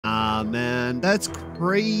Nah, man, that's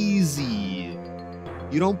crazy.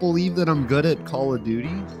 You don't believe that I'm good at Call of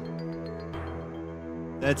Duty?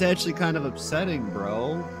 That's actually kind of upsetting,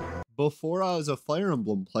 bro. Before I was a Fire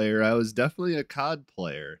Emblem player, I was definitely a COD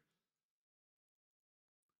player.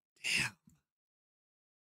 Damn.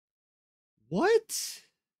 What?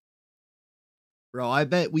 Bro, I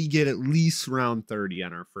bet we get at least round 30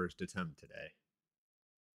 on our first attempt today.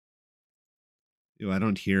 Ew, I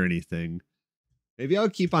don't hear anything. Maybe I'll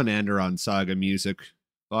keep on Anderon Saga music.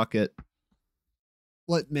 Fuck it.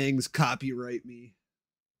 Let Mangs copyright me.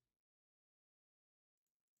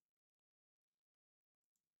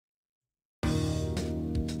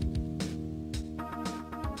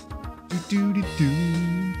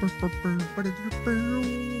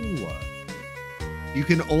 You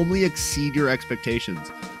can only exceed your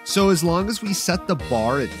expectations. So as long as we set the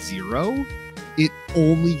bar at 0, it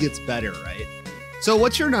only gets better, right? So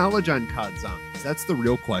what's your knowledge on COD Zombies? That's the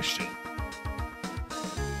real question.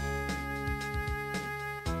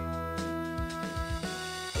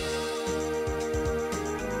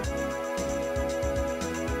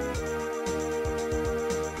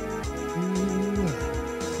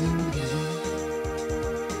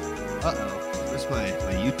 Uh-oh. Where's my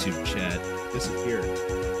YouTube chat? Disappeared.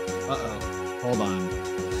 Uh-oh. Hold on.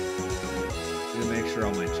 I'm gonna make sure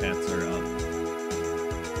all my chats are up.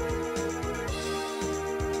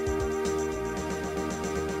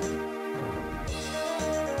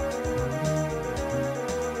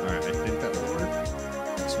 Alright, I think that will work.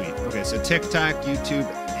 Sweet. Okay, so TikTok, YouTube,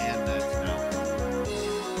 and that's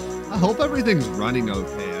now. I hope everything's running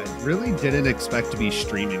okay. I really didn't expect to be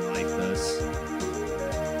streaming like this.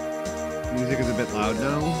 Music is a bit loud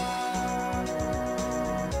now.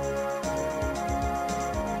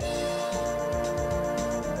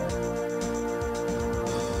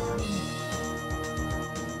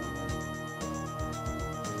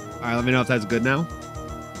 All right, let me know if that's good now.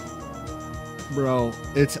 Bro,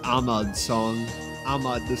 it's Ahmad's song.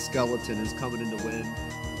 Ahmad the skeleton is coming in to win.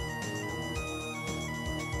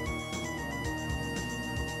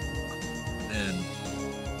 Man.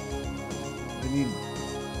 I need...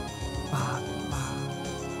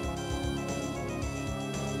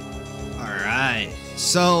 Alright.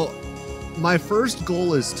 So my first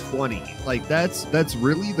goal is 20. Like that's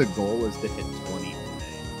really the goal, is to hit 20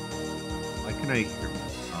 today. Why can I hear?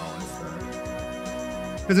 Oh, it's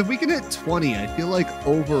that. Because if we can hit 20, I feel like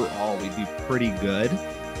overall we'd be pretty good.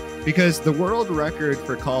 Because the world record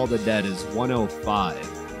for Call of the Dead is 105.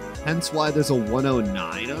 Hence why there's a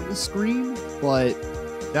 109 on the screen. But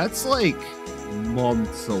that's like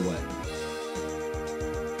months away.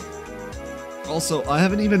 Also, I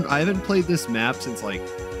haven't played this map since like,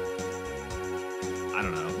 I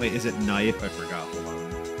don't know. Wait, is it knife? I forgot. Hold on.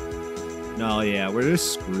 No, yeah, we're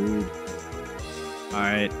just screwed. All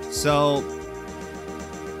right. So,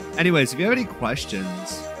 anyways, if you have any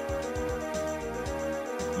questions,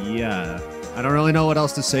 yeah, I don't really know what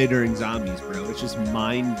else to say during zombies, bro. It's just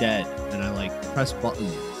mind dead, and I like press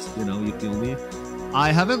buttons. You know, you feel me?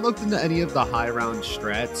 I haven't looked into any of the high round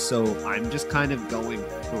strats, so I'm just kind of going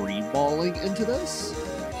free-balling into this.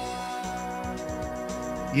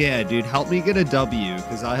 Yeah, dude, help me get a W,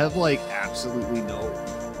 because I have, like, absolutely no...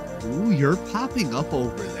 Ooh, you're popping up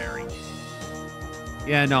over there.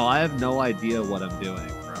 Yeah, no, I have no idea what I'm doing,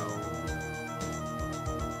 bro.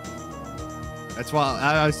 That's why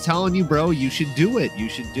I was telling you, bro, you should do it. You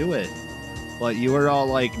should do it. But you were all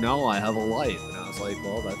like, no, I have a life. And I was like,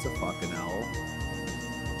 well, that's a fucking L.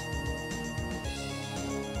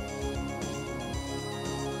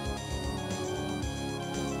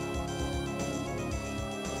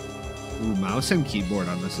 Ooh, mouse and keyboard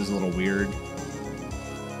on this is a little weird.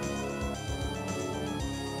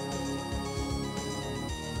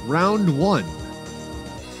 Round 1.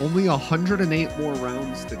 Only 108 more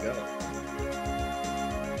rounds to go.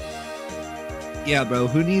 Yeah, bro,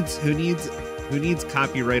 who needs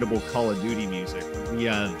copyrightable Call of Duty music? We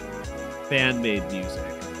have fan-made music.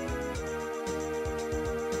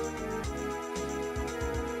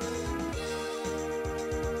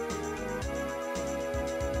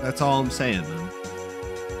 That's all I'm saying, man.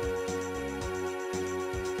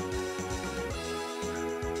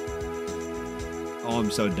 Oh, I'm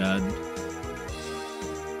so dead.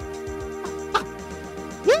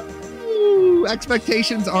 Woo!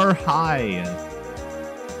 Expectations are high.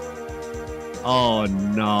 Oh,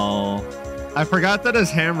 no. I forgot that his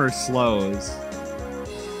hammer slows.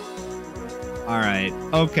 Alright.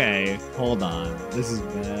 Okay. Hold on. This is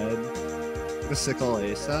bad. The sickle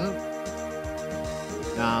ASAP.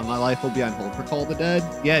 Nah, my life will be on hold for Call of the Dead.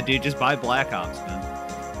 Yeah, dude, just buy Black Ops, man.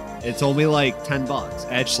 It's only like 10 bucks.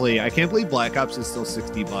 Actually, I can't believe Black Ops is still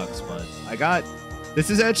 60 bucks, but this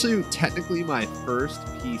is actually technically my first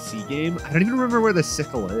PC game. I don't even remember where the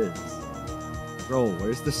sickle is. Bro,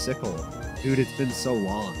 where's the sickle? Dude, it's been so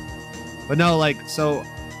long. But no, like, so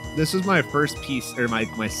this was my first piece, or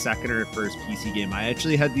my second or first PC game. I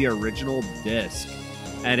actually had the original disc,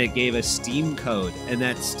 and it gave a Steam code, and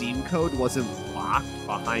that Steam code wasn't locked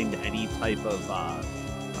behind any type of,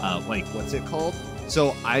 like, what's it called?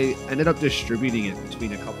 So I ended up distributing it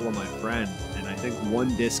between a couple of my friends, and I think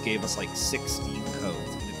one disc gave us like 6 Steam codes,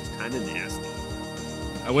 and it was kind of nasty.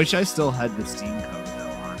 I wish I still had the Steam code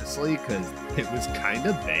though, honestly, because it was kind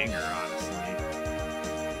of banger, honestly.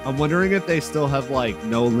 I'm wondering if they still have like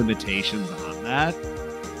no limitations on that.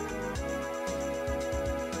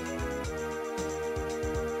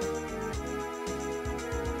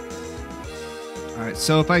 All right,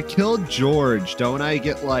 so if I kill George, don't I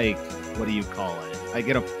get like, what do you call it? I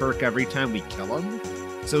get a perk every time we kill him.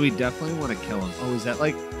 So we definitely want to kill him. Oh, is that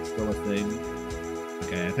like still a thing?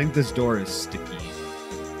 Okay, I think this door is sticky.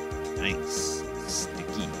 Nice.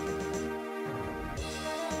 Sticky.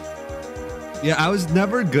 Yeah, I was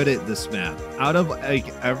never good at this map. Out of like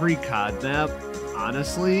every COD map,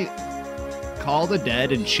 honestly, Call of the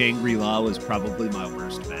Dead and Shangri-La was probably my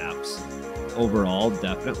worst maps. Overall,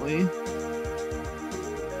 definitely.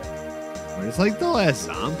 Where's like the last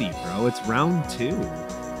zombie, bro? It's round 2.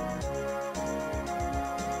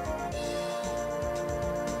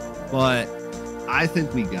 But I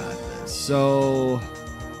think we got this. So,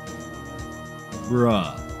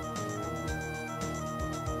 bruh.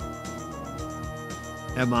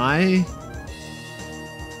 Am I?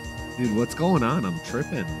 Dude, what's going on? I'm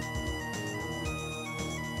tripping.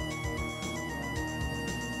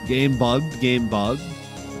 Game bugged, game bugged.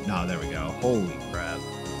 No, there we go. Holy crap.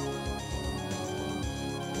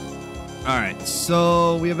 All right,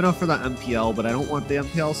 so we have enough for the MPL, but I don't want the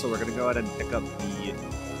MPL, so we're going to go ahead and pick up the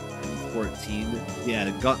M14.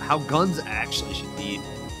 Yeah, how guns actually should be.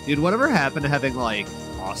 Dude, whatever happened to having, like,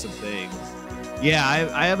 awesome things? Yeah,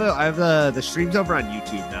 I have the streams over on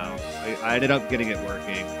YouTube now. I ended up getting it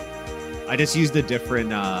working. I just used a different,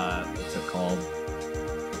 what's it called?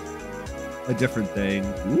 A different thing.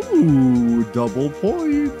 Ooh, double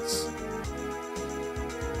points.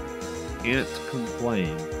 Can't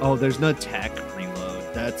complain. Oh, there's no tech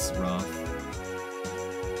reload. That's rough.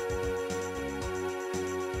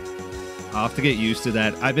 I'll have to get used to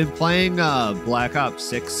that. I've been playing Black Ops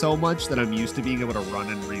 6 so much that I'm used to being able to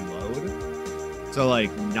run and reload. So,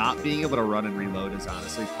 like, not being able to run and reload is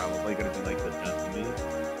honestly probably going to be, like, the death of me.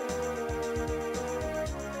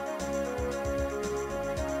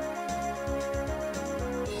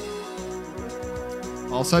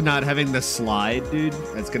 Also, not having the slide, dude,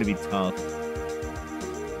 that's going to be tough.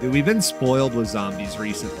 Dude, we've been spoiled with zombies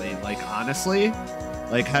recently. Like, honestly,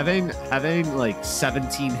 like, having like,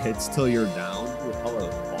 17 hits till you're down. Dude, hello,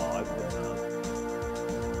 Claude.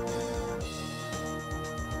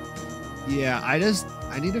 Yeah, I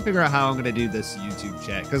need to figure out how I'm going to do this YouTube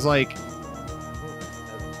chat. Because, like,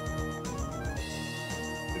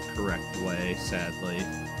 the correct way, sadly.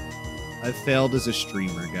 I've failed as a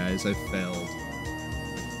streamer, guys. I've failed.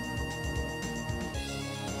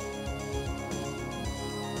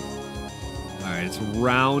 Alright, it's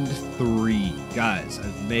round 3. Guys,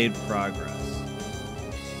 I've made progress.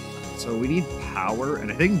 So we need power, and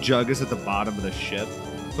I think Jug is at the bottom of the ship.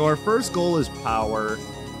 So our first goal is power.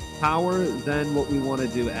 Power, then what we want to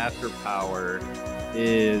do after power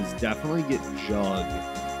is definitely get Jug.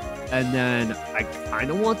 And then I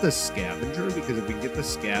kind of want the scavenger, because if we get the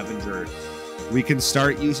scavenger, we can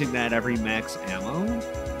start using that every max ammo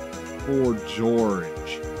for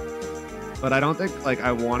George. But I don't think, like,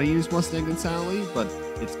 I want to use Mustang and Sally, but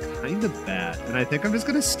it's kind of bad. And I think I'm just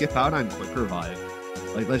going to skip out on Quick Revive.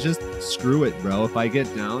 Like, let's just screw it, bro. If I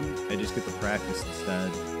get down, I just get to practice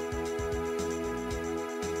instead.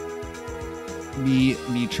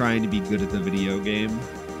 Me trying to be good at the video game.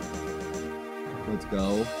 Let's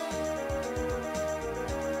go.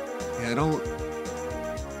 Yeah, I don't...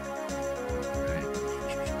 Alright.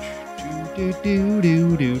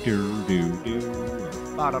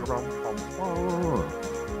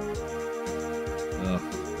 Ugh.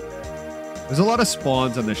 There's a lot of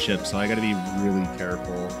spawns on the ship, so I gotta be really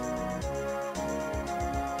careful.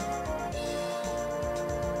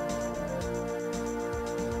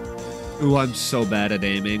 Ooh, I'm so bad at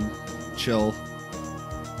aiming. Chill.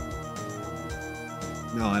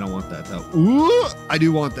 No, I don't want that, though. Ooh, I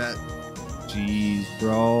do want that. Jeez,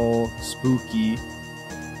 bro. Spooky.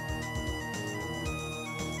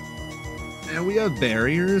 And we have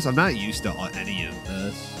barriers. I'm not used to any of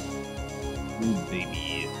this. Ooh,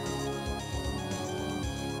 baby.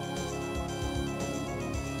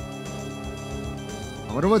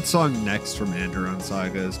 I wonder what song next from Anderon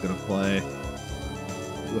Saga is gonna play.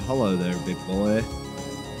 Ooh, hello there, big boy.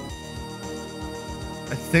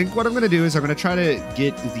 I think what I'm gonna do is I'm gonna try to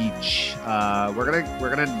get the we're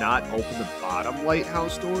gonna not open the bottom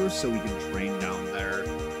lighthouse doors so we can train down there.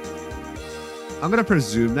 I'm gonna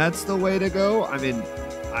presume that's the way to go. I mean,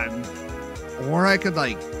 or I could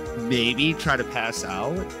like maybe try to pass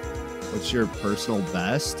out. What's your personal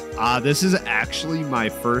best? This is actually my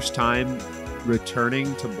first time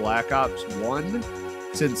returning to Black Ops 1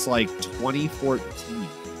 since like 2014.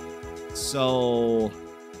 So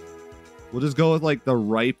we'll just go with like the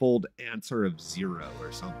ripe old answer of 0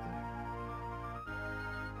 or something.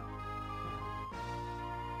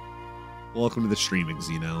 Welcome to the streaming,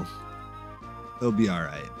 Xeno. It'll be all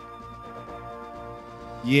right.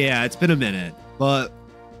 Yeah, it's been a minute, but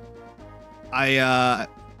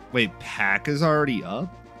wait, Pack is already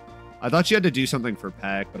up? I thought you had to do something for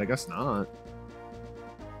Pack, but I guess not.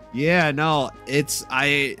 Yeah, no,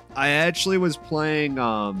 I actually was playing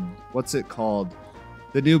what's it called?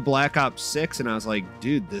 The new Black Ops 6, and I was like,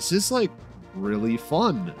 dude, this is like really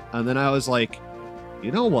fun. And then I was like,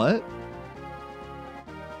 you know what?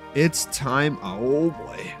 It's time. Oh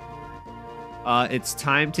boy. It's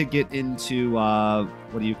time to get into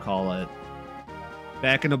what do you call it?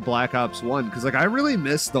 Back into Black Ops 1, because like I really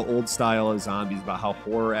miss the old style of zombies, about how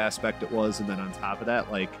horror aspect it was, and then on top of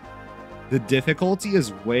that, like the difficulty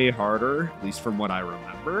is way harder, at least from what I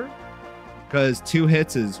remember, because 2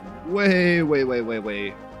 hits is way. Ooh,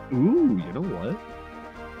 you know what?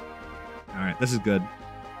 All right, this is good.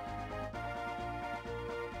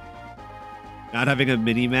 Not having a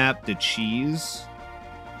mini map to cheese.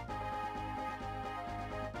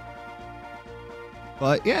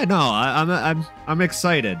 But yeah, no, I'm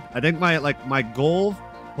excited. I think my goal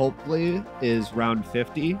hopefully is round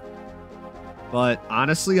 50. But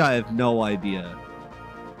honestly, I have no idea.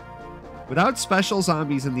 Without special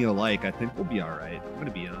zombies and the alike, I think we'll be all right. I'm gonna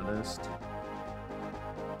be honest.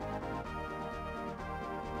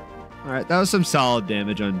 All right, that was some solid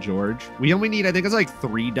damage on George. We only need, I think it's like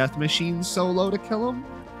 3 death machines solo to kill him,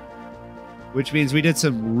 which means we did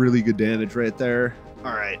some really good damage right there.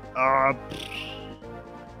 All right.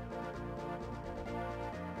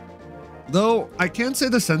 Though, I can say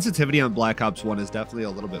the sensitivity on Black Ops 1 is definitely a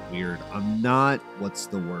little bit weird. I'm not, what's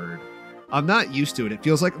the word? I'm not used to it. It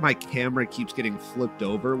feels like my camera keeps getting flipped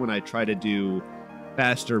over when I try to do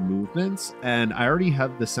faster movements, and I already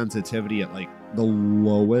have the sensitivity at like the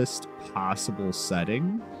lowest possible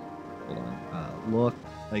setting. Hold on, look,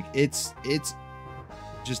 like it's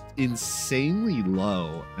just insanely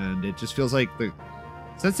low, and it just feels like the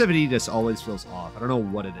sensitivity just always feels off. I don't know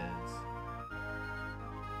what it is.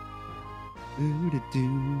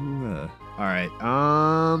 All right.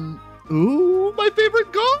 Ooh, my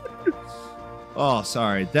favorite gun. Oh,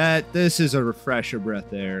 sorry. This is a refresher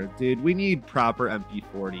breath there, dude. We need proper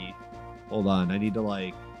MP40. Hold on. I need to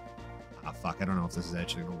like. Ah, fuck. I don't know if this is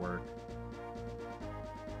actually gonna work.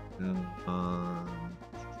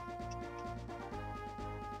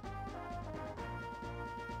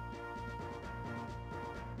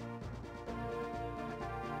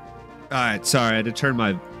 All right. Sorry, I had to turn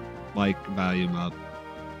my mic volume up.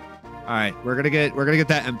 All right, we're gonna get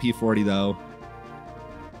that MP40 though.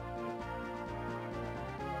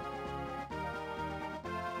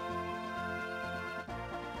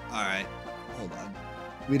 All right, hold on.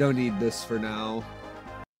 We don't need this for now.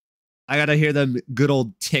 I gotta hear them good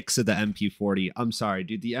old ticks of the MP40. I'm sorry,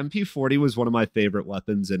 dude. The MP40 was one of my favorite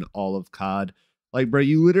weapons in all of COD. Like, bro,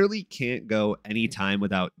 you literally can't go any time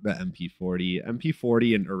without the MP40.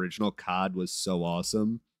 MP40 in original COD was so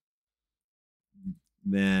awesome.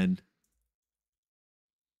 Man.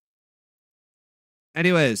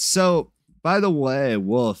 Anyways, so by the way,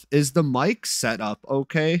 Wolf, is the mic set up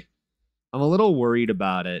okay? I'm a little worried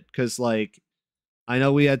about it because, like, I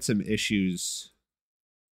know we had some issues.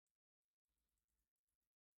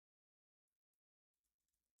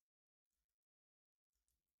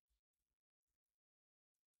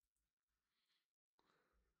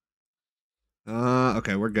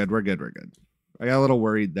 Okay, we're good. We're good. I got a little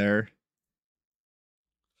worried there.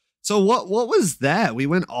 So what was that? We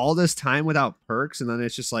went all this time without perks, and then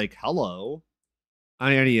it's just like, hello.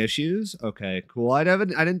 Any issues? Okay, cool. I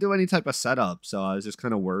didn't do any type of setup, so I was just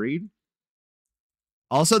kind of worried.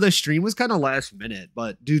 Also, the stream was kind of last minute,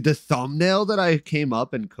 but dude, the thumbnail that I came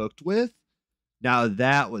up and cooked with, now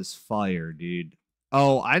that was fire, dude.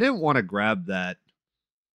 Oh, I didn't want to grab that.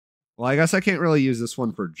 Well, I guess I can't really use this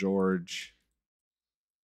one for George.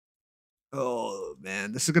 Oh,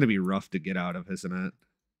 man, this is going to be rough to get out of, isn't it?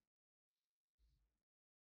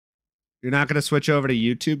 You're not going to switch over to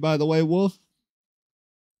YouTube, by the way, Wolf?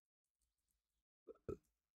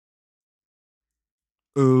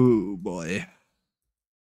 Oh, boy.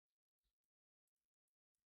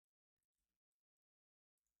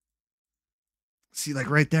 See, like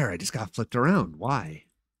right there, I just got flipped around. Why?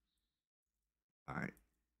 All right.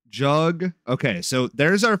 Jug. Okay, so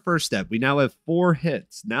there's our first step. We now have 4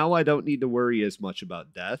 hits. Now I don't need to worry as much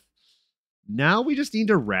about death. Now we just need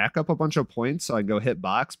to rack up a bunch of points so I can go hit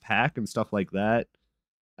box, pack, and stuff like that.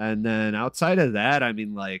 And then outside of that, I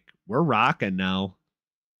mean, like, we're rocking now.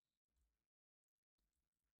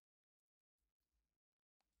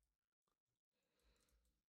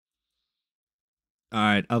 All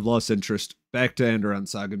right, I've lost interest. Back to Enderon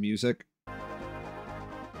Saga music.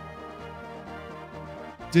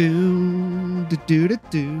 Do do do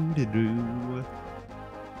do do do.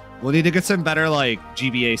 We'll need to get some better like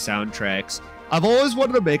GBA soundtracks. I've always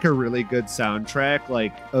wanted to make a really good soundtrack,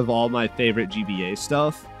 like of all my favorite GBA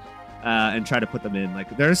stuff, and try to put them in.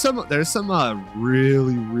 Like there's some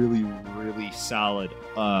really solid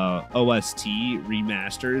OST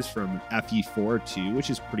remasters from FE4 too, which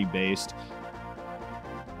is pretty based.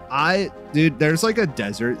 Dude, there's like a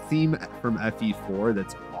desert theme from FE4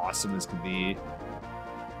 that's awesome as can be.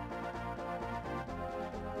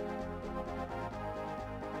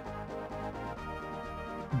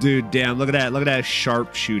 Dude, damn, look at that. Look at that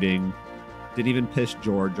sharp shooting. Didn't even piss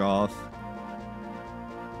George off.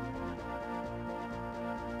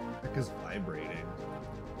 Heck is vibrating.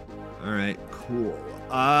 All right, cool.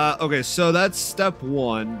 Okay, so that's step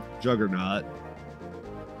 1, Juggernaut.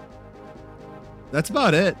 That's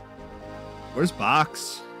about it. Where's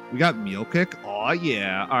Box? We got Meal Kick. Oh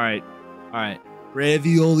yeah. All right. All right.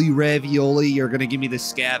 Ravioli, ravioli. You're gonna give me the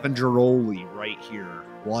scavenger-oli right here.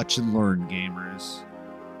 Watch and learn, gamers.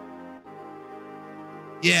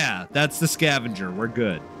 Yeah, that's the scavenger. We're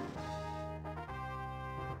good.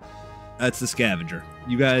 That's the scavenger.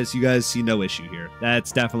 You guys see no issue here.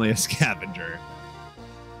 That's definitely a scavenger.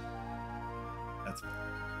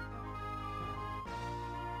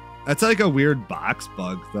 That's like a weird box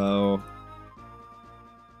bug, though.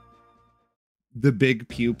 The big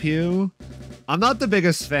pew pew. I'm not the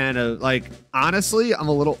biggest fan of, like, honestly, I'm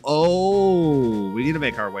a little, oh, we need to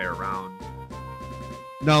make our way around.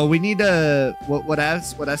 No, we need to, what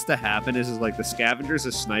has to happen is like the scavenger's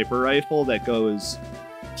a sniper rifle that goes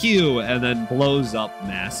pew and then blows up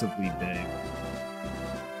massively big.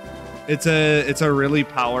 It's a really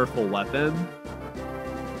powerful weapon.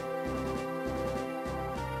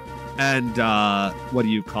 And what do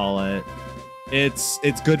you call it?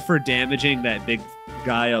 It's good for damaging that big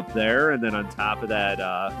guy up there, and then on top of that,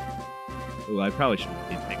 ooh, I probably shouldn't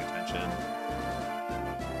be paying attention.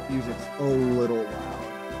 Music's a little loud.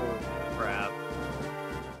 Holy crap.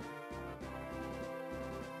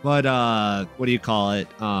 But what do you call it?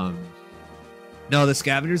 No, the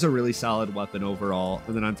scavenger's a really solid weapon overall,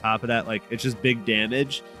 and then on top of that, like it's just big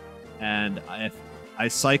damage. And if I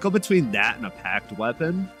cycle between that and a packed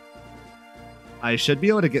weapon, I should be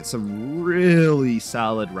able to get some really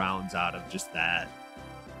solid rounds out of just that.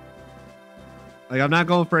 Like, I'm not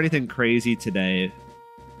going for anything crazy today.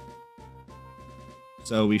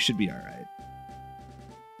 So we should be all right.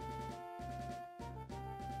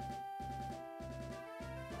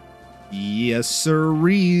 Yes,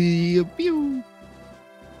 sirree. Pew.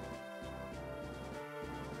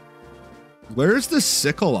 Where's the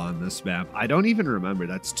sickle on this map? I don't even remember.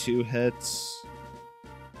 That's 2 hits.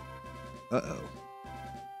 Uh-oh.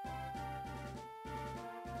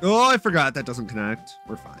 Oh, I forgot. That doesn't connect.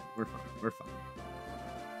 We're fine. We're fine. We're fine.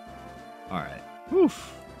 All right.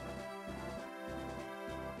 Oof.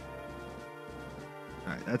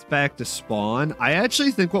 All right, that's back to spawn. I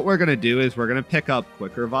actually think what we're going to do is we're going to pick up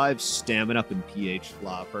Quick Revive, Stamina Up, and PH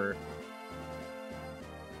Flopper.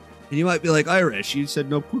 And you might be like, Irish, you said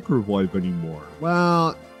no Quick Revive anymore.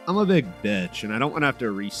 Well, I'm a big bitch, and I don't want to have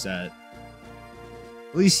to reset.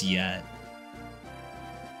 At least yet.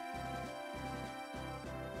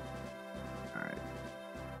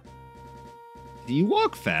 Can you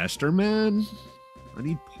walk faster, man? I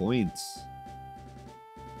need points.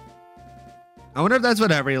 I wonder if that's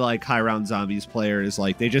what every like high round zombies player is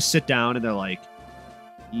like. They just sit down and they're like,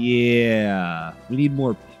 yeah, we need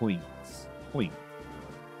more points. Point.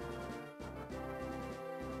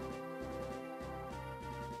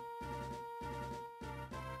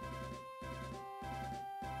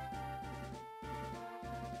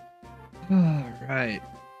 All right.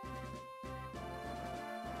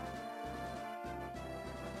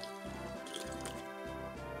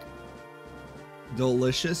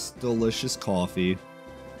 Delicious, delicious coffee.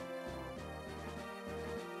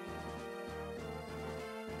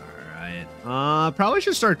 All right. Probably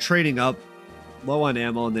should start trading up. Low on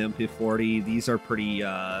ammo in the MP40. These are pretty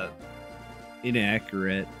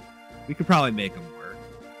inaccurate. We could probably make them work.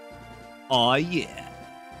 Oh yeah.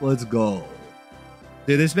 Let's go.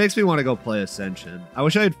 Dude, this makes me want to go play Ascension. I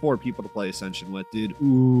wish I had 4 people to play Ascension with, dude.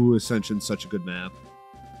 Ooh, Ascension's such a good map.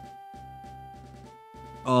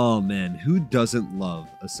 Oh, man. Who doesn't love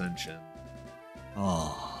Ascension?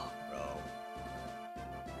 Oh, bro.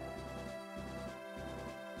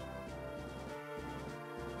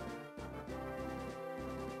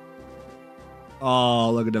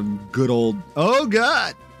 Oh, look at them good old... Oh,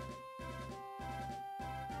 God.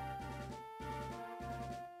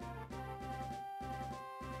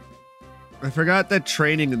 I forgot that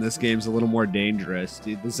training in this game is a little more dangerous,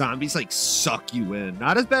 dude. The zombies, like, suck you in.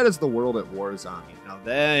 Not as bad as the World at War zombies. Now,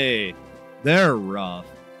 they're rough.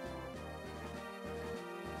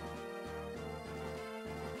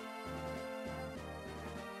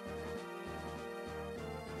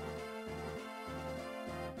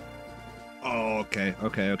 Oh, okay.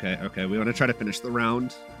 We want to try to finish the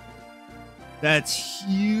round. That's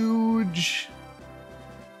huge.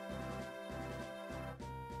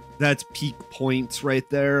 That's peak points right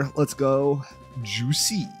there. Let's go.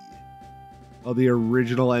 Juicy. Oh, the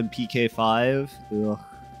original MPK5. Ugh.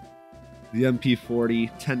 The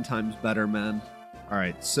MP40, 10 times better, man. All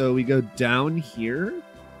right, so we go down here.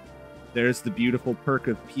 There's the beautiful perk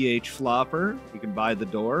of PH Flopper. We can buy the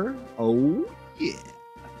door. Oh, yeah.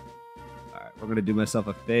 All right, we're going to do myself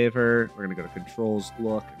a favor. We're going to go to controls,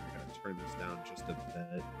 look, and we're going to turn this down just a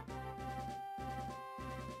bit.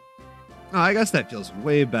 Oh, I guess that feels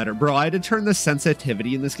way better. Bro, I had to turn the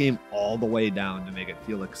sensitivity in this game all the way down to make it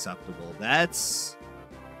feel acceptable. That's...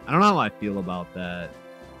 I don't know how I feel about that.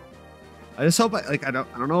 I just hope, I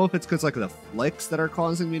don't know if it's because, like, the flicks that are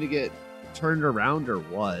causing me to get turned around or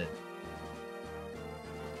what.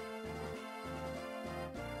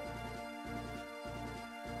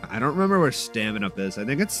 I don't remember where stamina up is. I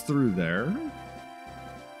think it's through there.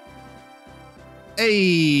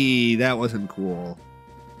 Hey, that wasn't cool.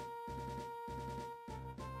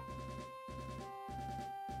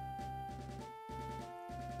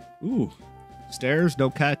 Ooh, stairs,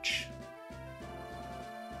 no catch.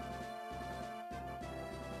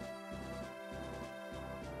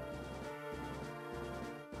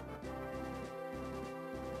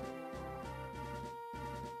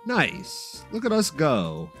 Nice. Look at us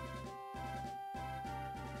go.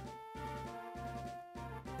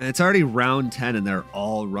 And it's already round 10 and they're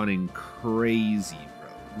all running crazy,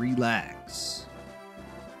 bro. Relax.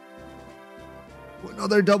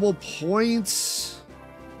 Another double points.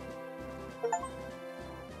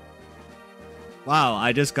 Wow,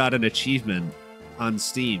 I just got an achievement on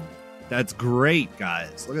Steam. That's great,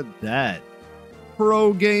 guys. Look at that.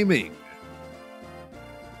 Pro gaming.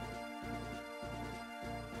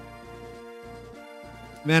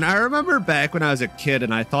 Man, I remember back when I was a kid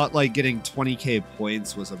and I thought like getting 20k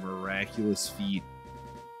points was a miraculous feat.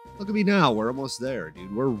 Look at me now. We're almost there,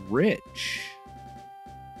 dude. We're rich.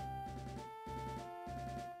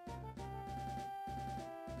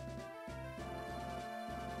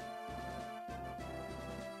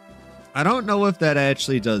 I don't know if that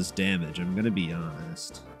actually does damage. I'm going to be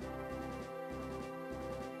honest.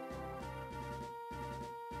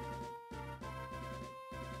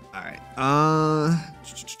 All right. All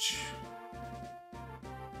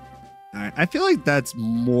right. I feel like that's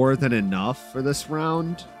more than enough for this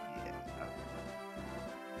round. Yeah.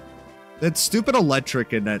 That stupid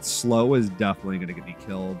electric and that slow is definitely going to get me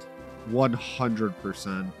killed.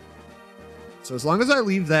 100%. So as long as I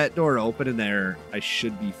leave that door open in there, I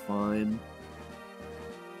should be fine.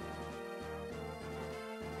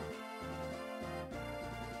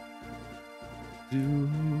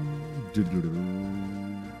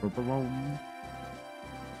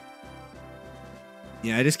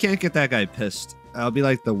 Yeah, I just can't get that guy pissed. That'll be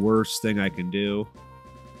like the worst thing I can do.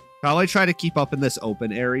 Probably try to keep up in this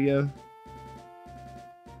open area.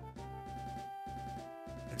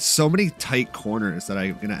 So many tight corners that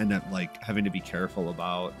I'm gonna end up like having to be careful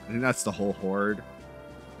about. I think that's the whole horde.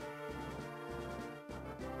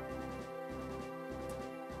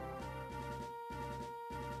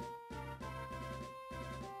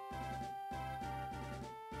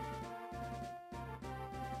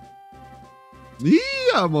 He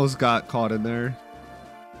almost got caught in there.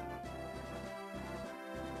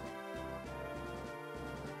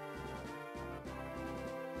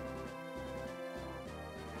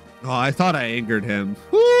 Oh, I thought I angered him.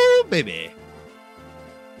 Woo, baby.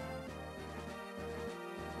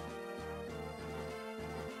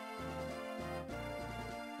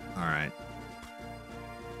 All right.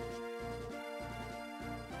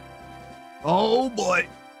 Oh, boy.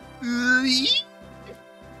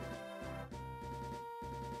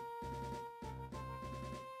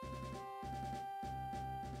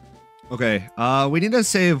 Okay, we need to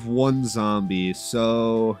save one zombie,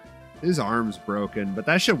 so his arm's broken, but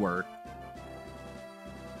that should work.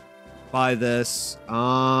 Buy this.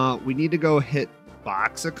 We need to go hit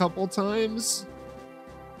box a couple times.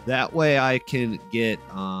 That way I can get,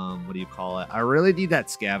 what do you call it? I really need that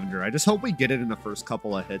scavenger. I just hope we get it in the first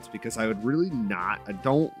couple of hits because I would really not, I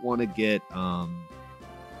don't want to get,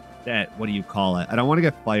 that, what do you call it? I don't want to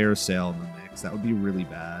get fire sale in the mix. That would be really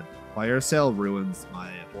bad. Fire sale ruins my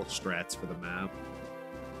whole strats for the map.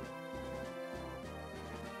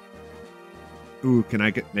 Ooh, can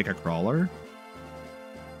I make a crawler?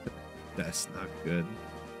 That's not good.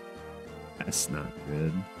 That's not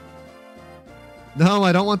good. No,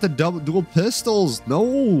 I don't want the dual pistols.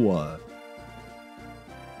 No.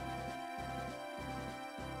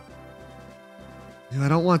 I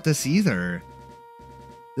don't want this either.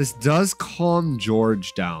 This does calm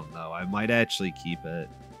George down, though. I might actually keep it.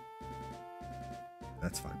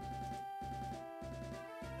 That's fine.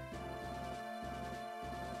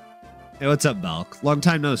 Hey, what's up, Belk? Long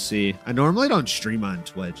time no see. I normally don't stream on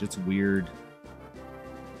Twitch. It's weird.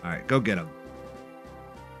 All right, go get him.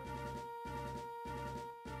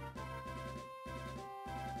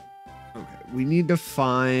 Okay, we need to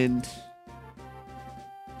find...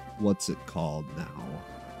 What's it called now?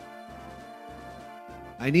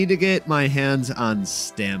 I need to get my hands on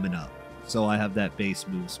stamina, so I have that base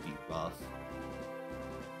move speed buff.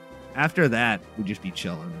 After that, we'd just be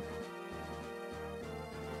chilling.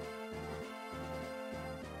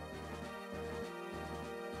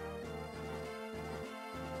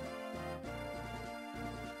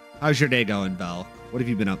 How's your day going, Val? What have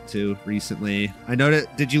you been up to recently? I know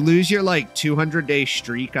that, did you lose your like 200-day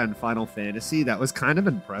streak on Final Fantasy? That was kind of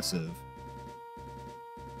impressive.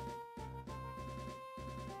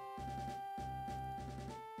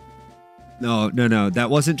 No. That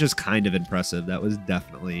wasn't just kind of impressive. That was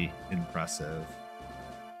definitely impressive.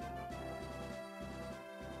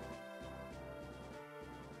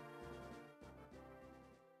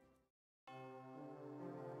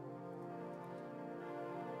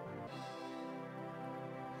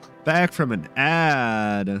 Back from an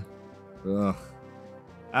ad. Ugh.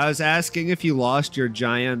 I was asking if you lost your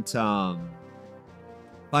giant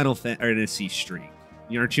Final Fantasy streak.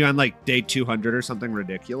 Aren't you on like day 200 or something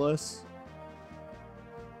ridiculous?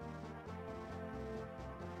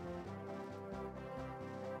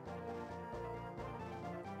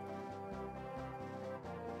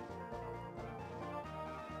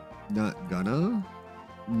 Not gonna?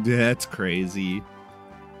 That's crazy.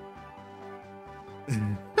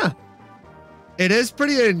 It is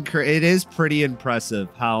pretty impressive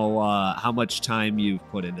how much time you've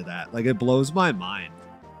put into that. Like, it blows my mind.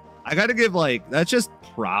 I gotta give, like, that's just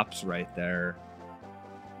props right there.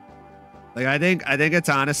 Like, I think it's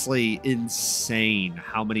honestly insane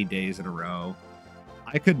how many days in a row.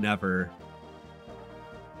 I could never.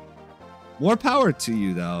 More power to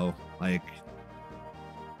you, though. Like,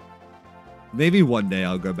 maybe one day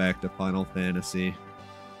I'll go back to Final Fantasy.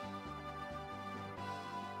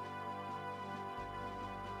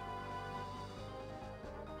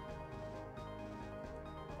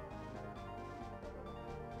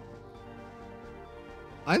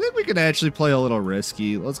 I think we could actually play a little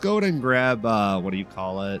risky. Let's go ahead and grab, what do you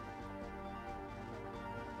call it?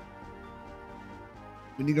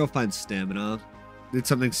 We need to go find stamina. Did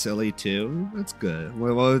something silly too. That's good.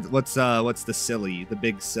 What's the silly? The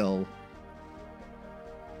big sill.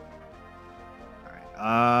 All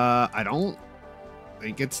right. I don't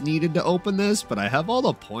think it's needed to open this, but I have all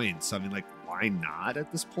the points. So, I mean, like, why not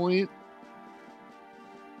at this point?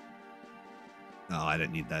 No, I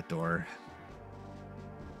didn't need that door.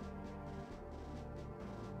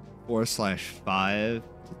 4/5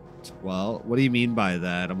 to 12. What do you mean by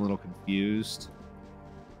that? I'm a little confused.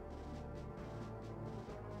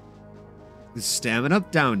 Is stamina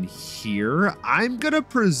up down here? I'm gonna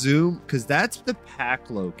presume, because that's the pack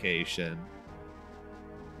location.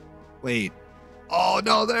 Wait. Oh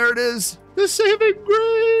no, there it is. The saving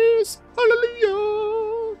grace.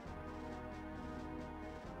 Hallelujah.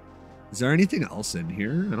 Is there anything else in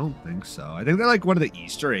here? I don't think so. I think that like one of the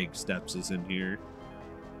Easter egg steps is in here.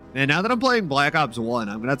 Man, now that I'm playing Black Ops 1,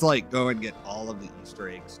 I'm gonna have to like go and get all of the Easter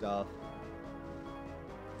egg stuff.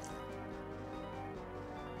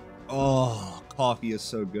 Oh, coffee is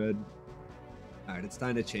so good. All right, it's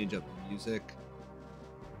time to change up the music.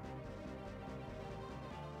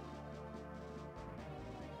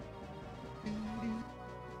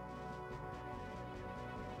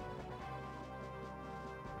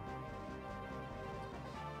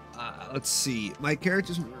 Let's see. My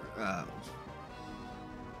characters...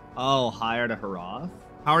 oh, hire to Harath?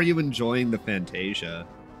 How are you enjoying the Fantasia?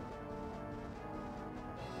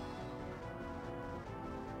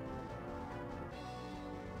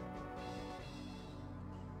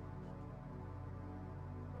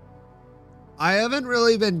 I haven't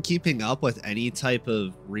really been keeping up with any type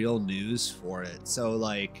of real news for it. So,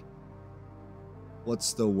 like,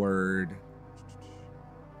 what's the word?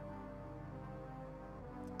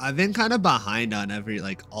 I've been kind of behind on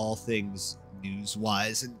like all things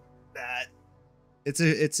news-wise, and that it's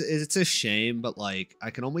a shame, but like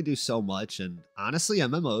I can only do so much, and honestly,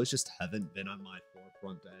 MMOs just haven't been on my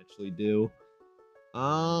forefront to actually do.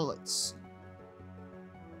 Let's see.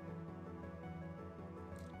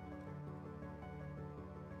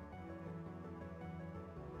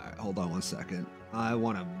 All right, hold on one second. I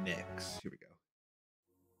want to mix. Here we go.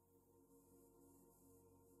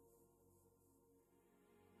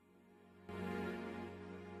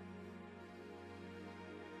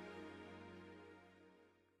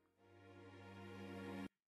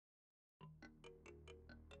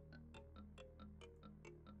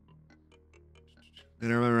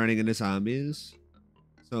 And I'm running into zombies.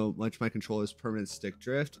 So much my controller's permanent stick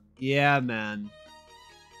drift. Yeah, man.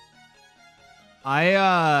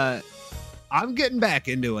 I'm getting back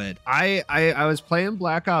into it. I was playing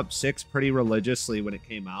Black Ops 6 pretty religiously when it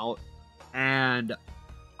came out, and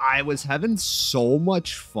I was having so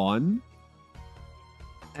much fun.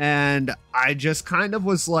 And I just kind of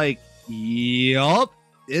was like, yup,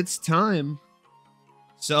 it's time.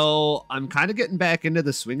 So I'm kind of getting back into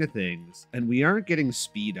the swing of things, and we aren't getting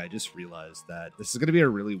speed. I just realized that this is going to be a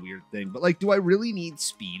really weird thing, but like, do I really need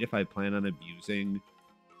speed if I plan on abusing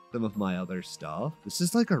some of my other stuff? This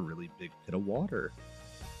is like a really big pit of water.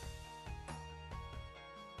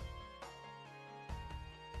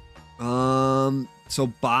 So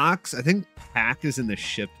box, I think pack is in the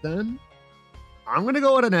ship then. I'm going to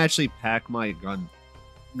go ahead and actually pack my gun.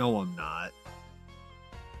 No, I'm not.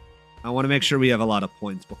 I want to make sure we have a lot of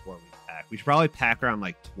points before we pack. We should probably pack around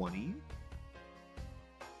like 20.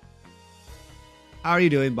 How are you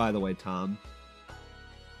doing, by the way, Tom?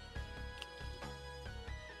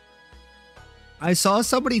 I saw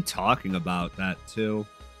somebody talking about that too.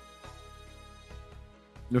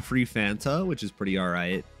 The free Fanta, which is pretty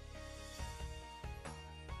alright.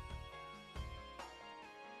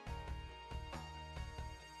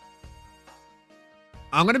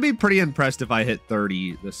 I'm going to be pretty impressed if I hit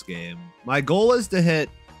 30 this game. My goal is to hit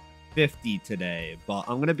 50 today, but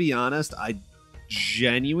I'm going to be honest, I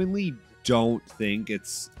genuinely don't think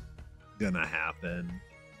it's going to happen.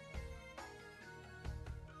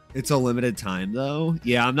 It's a limited time, though.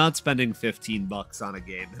 Yeah, I'm not spending 15 bucks on a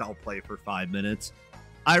game that I'll play for 5 minutes.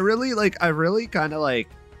 I really kind of like,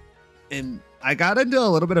 and I got into a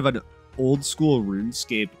little bit of an old school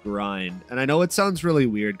RuneScape grind, and I know it sounds really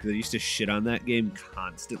weird because I used to shit on that game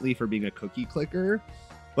constantly for being a cookie clicker,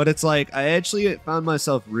 but it's like I actually found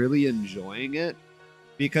myself really enjoying it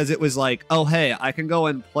because it was like, oh hey, I can go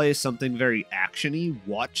and play something very actiony,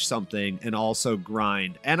 watch something, and also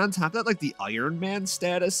grind. And on top of that, like the Iron Man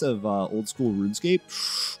status of old school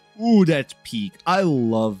RuneScape, ooh, that's peak. I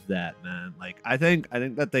love that, man. Like I think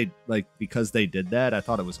that they, like, because they did that, I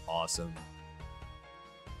thought it was awesome.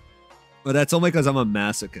 But that's only because I'm a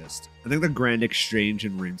masochist. I think the Grand Exchange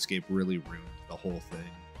in RuneScape really ruined the whole thing.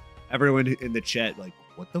 Everyone in the chat, like,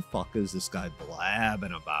 what the fuck is this guy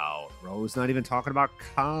blabbing about? Bro's not even talking about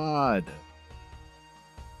COD.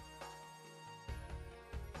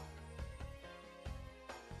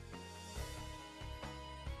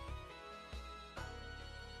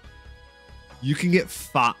 You can get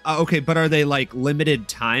okay, but are they like limited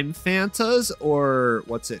time Fantas, or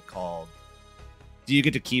what's it called? Do you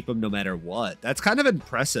get to keep them no matter what? That's kind of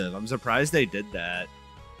impressive. I'm surprised they did that.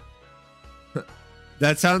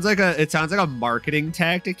 That sounds like a marketing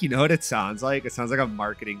tactic. You know what it sounds like? It sounds like a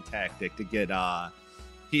marketing tactic to get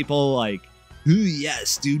people like, ooh,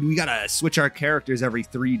 yes, dude, we gotta switch our characters every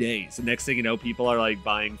 3 days. The next thing you know, people are like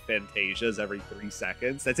buying Fantasias every 3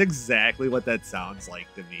 seconds. That's exactly what that sounds like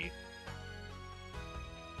to me.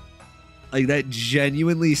 Like, that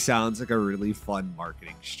genuinely sounds like a really fun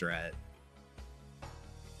marketing strat.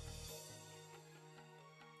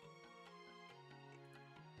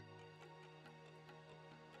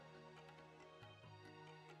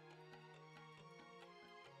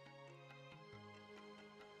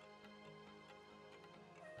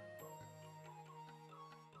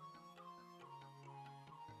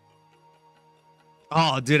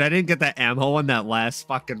 Oh, dude, I didn't get the ammo on that last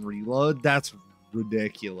fucking reload. That's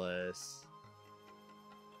ridiculous.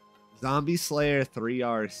 Zombie Slayer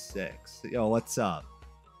 3R6. Yo, what's up?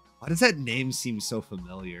 Why does that name seem so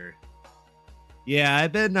familiar? Yeah,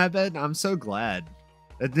 I'm so glad.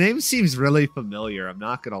 The name seems really familiar, I'm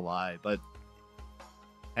not gonna lie, but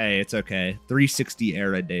hey, it's okay. 360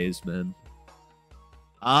 era days, man.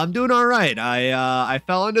 I'm doing all right. I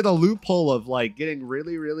fell into the loophole of like getting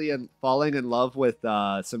really and falling in love with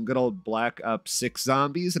some good old Black Ops 6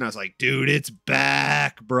 zombies, and I was like, dude, it's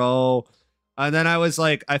back, bro. And then I was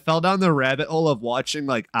like, I fell down the rabbit hole of watching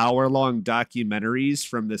like hour-long documentaries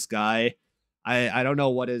from this guy. I don't know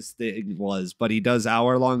what his thing was, but he does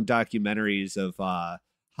hour-long documentaries of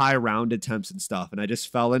high round attempts and stuff. And I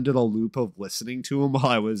just fell into the loop of listening to him while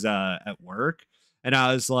I was at work. And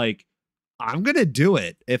I was like, I'm gonna do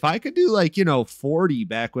it. If I could do like 40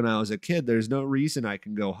 back when I was a kid, there's no reason I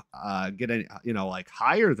can go get any like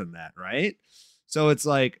higher than that, right? So it's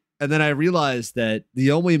like, and then I realized that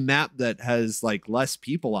the only map that has like less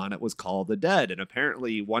people on it was Call of the Dead, and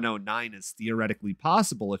apparently 109 is theoretically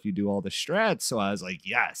possible if you do all the strats. So I was like,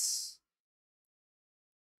 yes.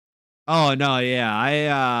 Oh no, yeah,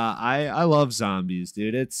 I love zombies,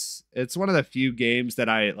 dude. It's one of the few games that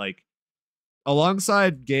I like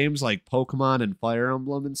alongside games like Pokemon and Fire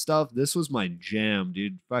Emblem and stuff. This was my jam,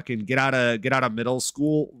 dude. Fucking get out of middle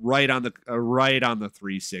school right on the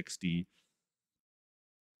 360.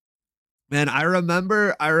 Man, I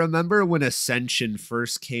remember when Ascension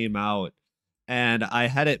first came out and I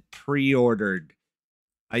had it pre-ordered.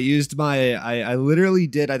 I used I literally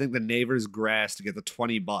did I think the neighbor's grass to get the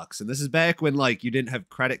 $20. And this is back when like you didn't have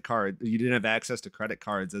you didn't have access to credit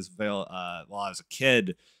cards as while I was a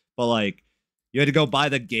kid, but like you had to go buy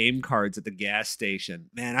the game cards at the gas station.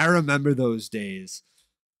 Man, I remember those days.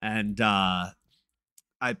 And I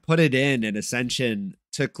put it in, and Ascension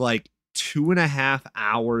took like 2.5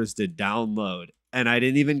 hours to download. And I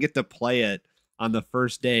didn't even get to play it on the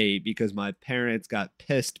first day because my parents got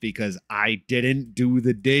pissed because I didn't do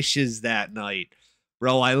the dishes that night.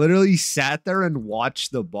 Bro, I literally sat there and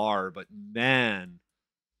watched the bar, but man,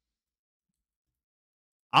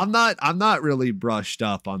 I'm not really brushed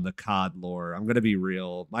up on the COD lore. I'm gonna be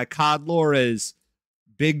real. My COD lore is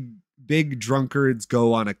big drunkards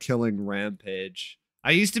go on a killing rampage.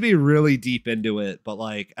 I used to be really deep into it, but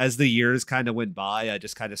like as the years kind of went by, I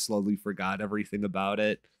just kind of slowly forgot everything about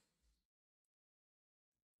it.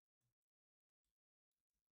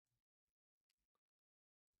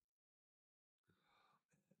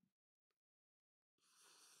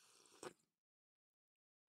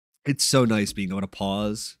 It's so nice being able to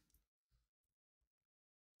pause.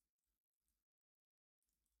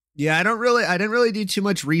 Yeah, I didn't really do too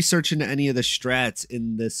much research into any of the strats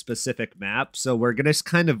in this specific map, so we're gonna just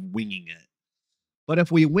kind of winging it. But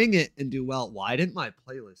if we wing it and do well, why didn't my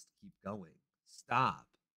playlist keep going? Stop.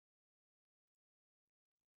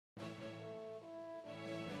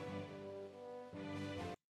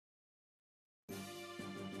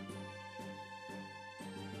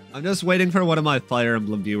 I'm just waiting for one of my Fire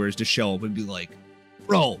Emblem viewers to show up and be like,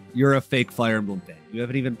 bro, you're a fake Fire Emblem fan. You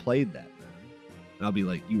haven't even played that, man. And I'll be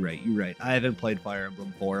like, you right, you right. I haven't played Fire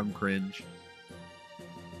Emblem 4. I'm cringe.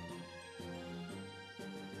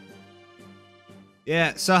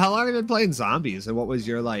 Yeah, so how long have you been playing zombies, and what was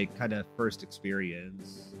your like kind of first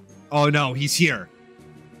experience? Oh no, he's here.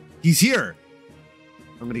 He's here.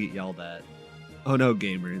 I'm gonna get yelled at. Oh no,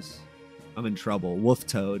 gamers. I'm in trouble. Wolf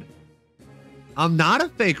Toad. I'm not a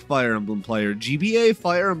fake Fire Emblem player. GBA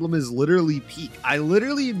Fire Emblem is literally peak. I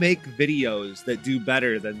literally make videos that do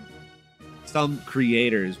better than some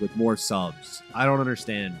creators with more subs. I don't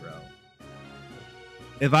understand, bro.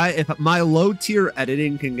 If my low tier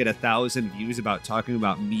editing can get 1,000 views about talking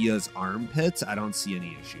about Mia's armpits, I don't see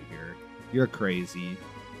any issue here. You're crazy.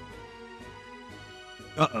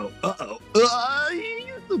 Uh-oh.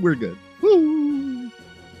 We're good. Woo.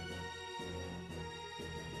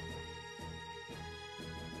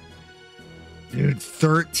 Dude,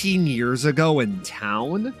 13 years ago in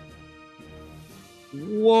town?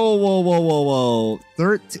 Whoa.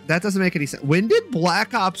 13, that doesn't make any sense. When did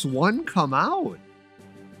Black Ops 1 come out?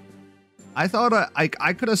 I thought I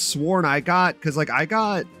could have sworn I got, because like I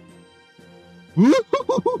got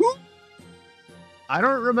I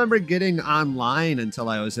don't remember getting online until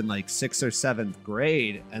I was in like 6th or 7th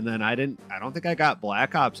grade, and then I don't think I got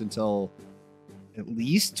Black Ops until at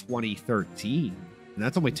least 2013, and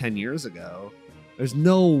that's only 10 years ago. There's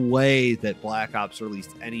no way that Black Ops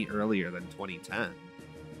released any earlier than 2010.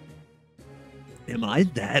 Am I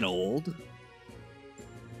that old?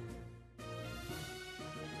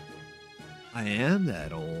 I am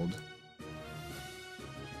that old.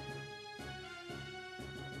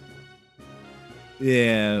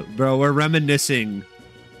 Yeah, bro, we're reminiscing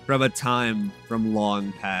from a time from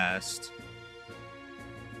long past.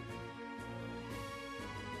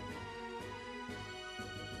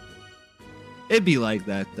 It'd be like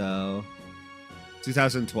that, though.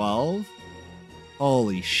 2012?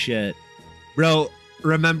 Holy shit. Bro,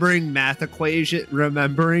 remembering math equation,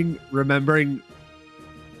 remembering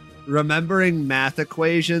math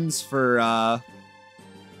equations for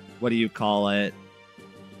what do you call it?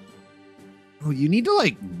 Oh, you need to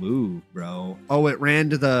like move, bro. Oh, it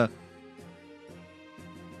ran to the.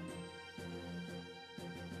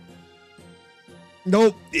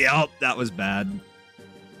 Nope. Yep, that was bad.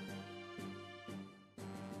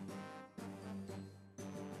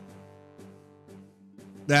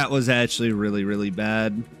 That was actually really, really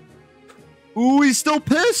bad. Ooh, he's still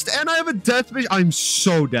pissed, and I have a death mission. I'm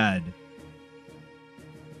so dead.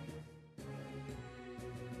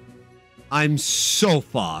 I'm so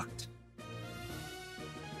fucked.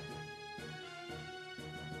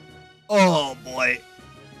 Oh, boy.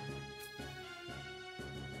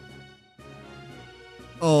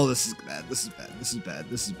 Oh, this is bad. This is bad. This is bad.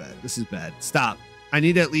 This is bad. This is bad. Stop. I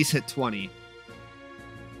need to at least hit 20.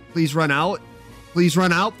 Please run out. Please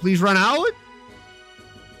run out. Please run out.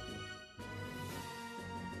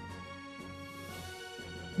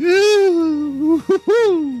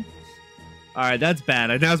 All right, that's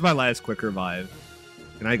bad. That was my last quick revive.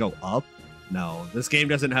 Can I go up? No, this game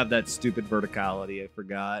doesn't have that stupid verticality. I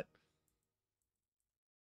forgot.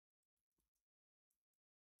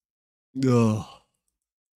 Ugh.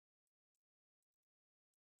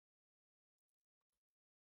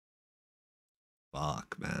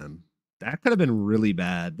 Fuck, man. That could have been really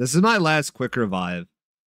bad. This is my last quick revive.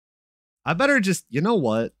 I better just, you know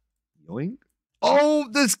what? Yoink. Oh,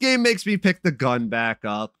 this game makes me pick the gun back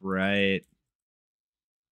up, right?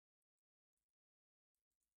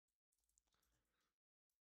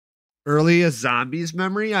 Earliest zombies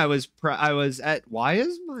memory. I was at. Why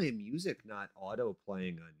is my music not auto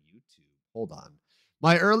playing on YouTube? Hold on.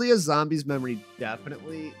 My earliest zombies memory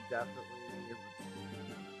definitely.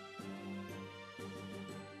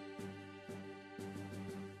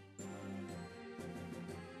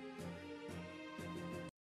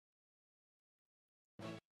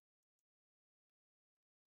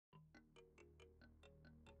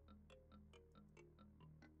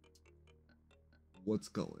 What's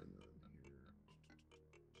going on here?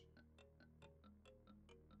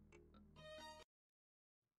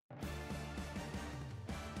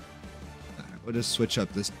 All right, we'll just switch up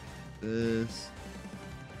this.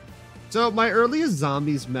 So my earliest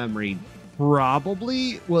zombies memory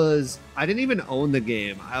probably was, I didn't even own the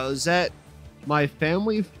game. I was at my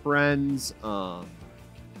family friend's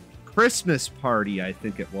Christmas party, I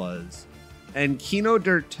think it was. And Kino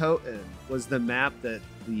der Toten was the map that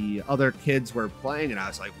the other kids were playing, and I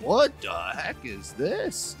was like, what the heck is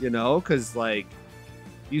this? You know, because like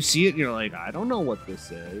you see it and you're like, I don't know what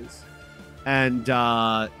this is. And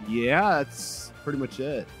yeah, that's pretty much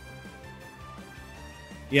it.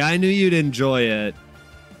 Yeah, I knew you'd enjoy it.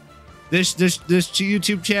 This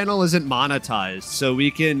YouTube channel isn't monetized, so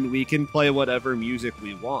we can play whatever music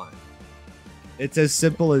we want. It's as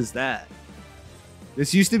simple as that.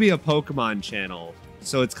 This used to be a Pokemon channel,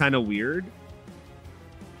 so it's kind of weird.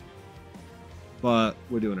 But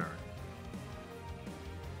we're doing all right.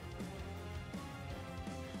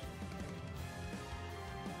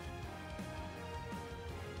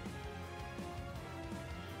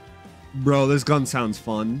 Bro, this gun sounds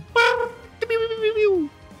fun.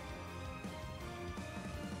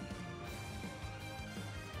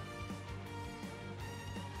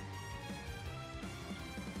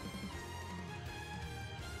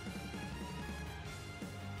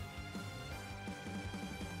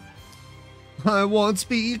 I want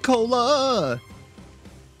speed cola.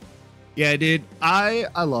 Yeah, dude, I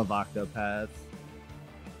love Octopath.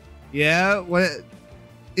 Yeah,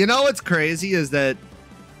 you know what's crazy is that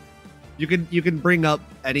you can bring up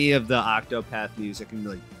any of the Octopath music and be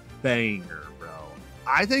like, banger, bro.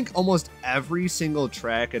 I think almost every single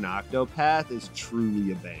track in Octopath is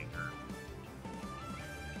truly a banger.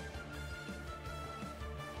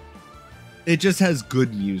 It just has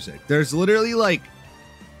good music. There's literally like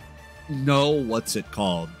what's it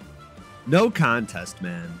called? No contest,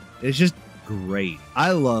 man. It's just great.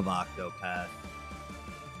 I love Octopath.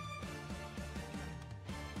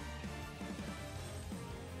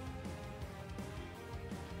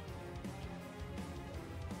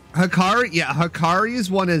 Hikari, yeah, Hikari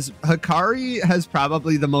has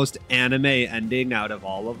probably the most anime ending out of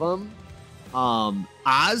all of them.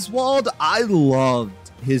 Oswald, I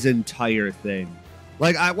loved his entire thing.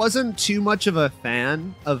 Like, I wasn't too much of a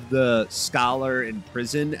fan of the scholar in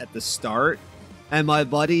prison at the start, and my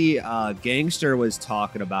buddy Gangster was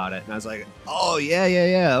talking about it, and I was like, oh,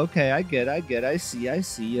 yeah, okay, I get, I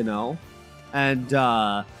see, you know? And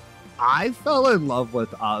I fell in love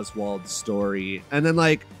with Oswald's story, and then,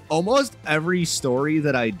 like, almost every story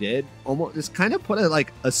that I did almost just kind of put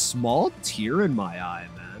like a small tear in my eye,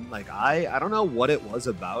 man. Like I don't know what it was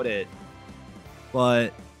about it,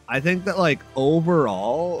 but I think that like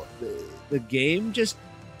overall the game just,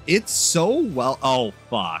 it's so well. Oh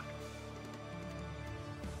fuck.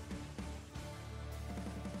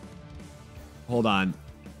 Hold on.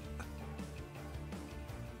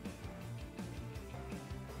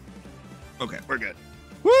 Okay, we're good.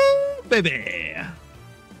 Woo, baby.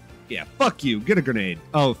 Yeah, fuck you. Get a grenade.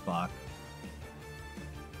 Oh, fuck.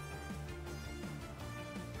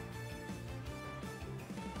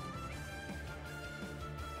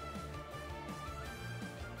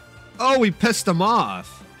 Oh, we pissed him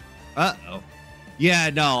off. Uh-oh. Yeah,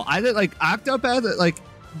 no. I did, like, Octopath, like,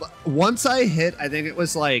 once I hit, I think it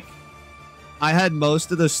was, like, I had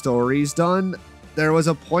most of the stories done. There was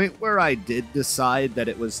a point where I did decide that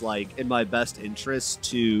it was, like, in my best interest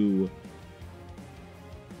to...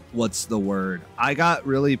 What's the word? I got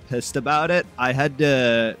really pissed about it. I had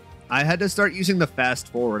to start using the fast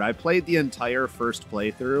forward. I played the entire first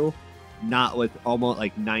playthrough, not with almost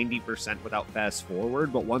like 90% without fast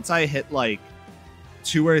forward. But once I hit like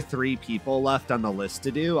 2 or 3 people left on the list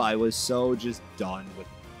to do, I was so just done with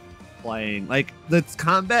playing. Like the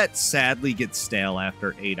combat sadly gets stale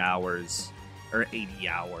after 8 hours or 80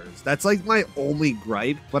 hours. That's like my only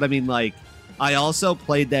gripe. But I mean, like I also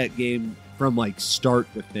played that game from like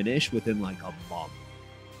start to finish within like a month.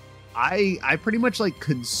 I pretty much like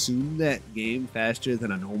consumed that game faster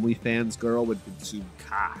than an OnlyFans girl would consume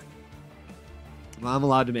cock. Well, I'm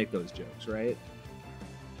allowed to make those jokes, right?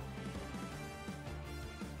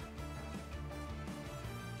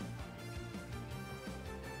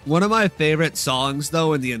 One of my favorite songs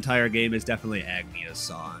though in the entire game is definitely Agnia's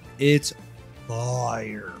song. It's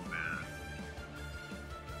fire.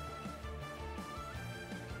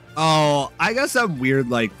 Oh, I guess I'm weird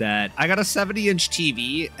like that. I got a 70-inch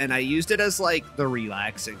TV, and I used it as, like, the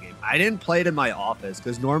relaxing game. I didn't play it in my office,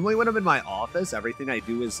 because normally when I'm in my office, everything I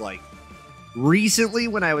do is, like... Recently,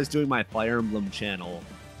 when I was doing my Fire Emblem channel,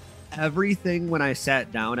 everything when I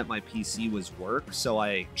sat down at my PC was work, so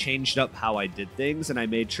I changed up how I did things, and I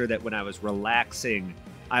made sure that when I was relaxing,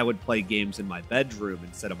 I would play games in my bedroom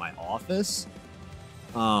instead of my office.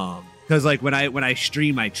 Because, like, when I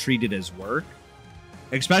stream, I treat it as work.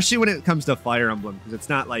 Especially when it comes to Fire Emblem, because it's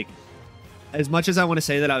not like, as much as I want to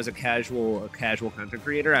say that I was a casual content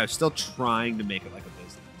creator, I was still trying to make it like a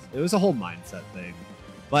business. It was a whole mindset thing.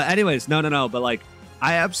 But anyways, no. But like,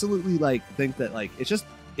 I absolutely like think that like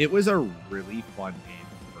it was a really fun game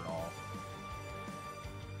overall.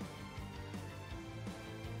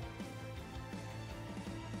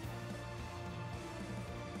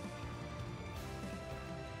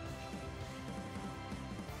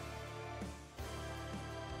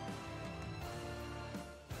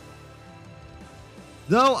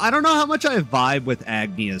 Though, I don't know how much I vibe with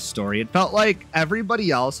Agnia's story. It felt like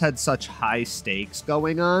everybody else had such high stakes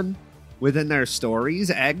going on within their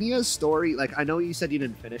stories. Agnia's story, like, I know you said you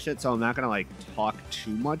didn't finish it, so I'm not going to, like, talk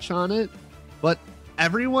too much on it. But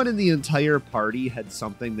everyone in the entire party had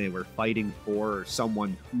something they were fighting for, or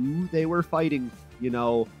someone who they were fighting, you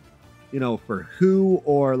know, for who,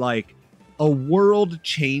 or, like, a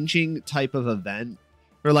world-changing type of event.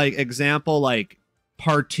 For, like, example, like,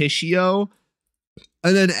 Particio.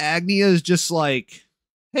 And then Agnia is just like,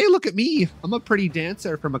 hey, look at me. I'm a pretty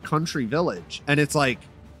dancer from a country village. And it's like,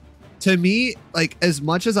 to me, like, as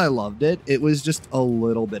much as I loved it, it was just a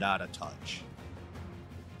little bit out of touch.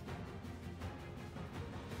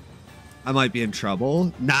 I might be in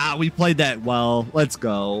trouble. Nah, we played that well. Let's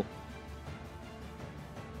go.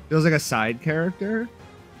 Feels like a side character.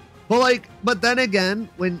 But then again,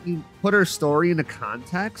 when you put her story into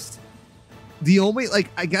context, the only, like,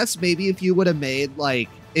 I guess maybe if you would have made, like,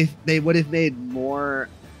 if they would have made more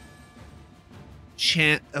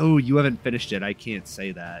oh, you haven't finished it. I can't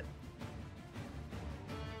say that.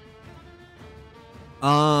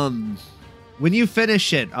 When you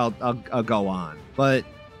finish it, I'll go on. But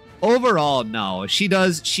overall, no. She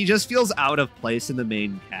just feels out of place in the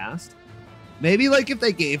main cast. Maybe, like, if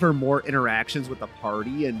they gave her more interactions with the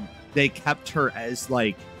party and they kept her as,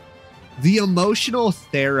 like, the emotional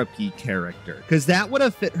therapy character, because that would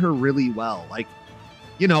have fit her really well. Like,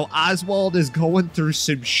 you know, Oswald is going through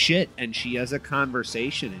some shit and she has a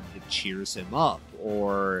conversation and it cheers him up,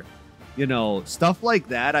 or, you know, stuff like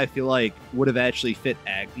that. I feel like would have actually fit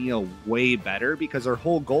Agnia way better, because her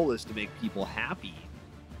whole goal is to make people happy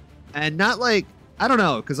and not, like, I don't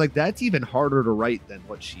know, because, like, that's even harder to write than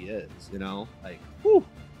what she is, you know, like, whew.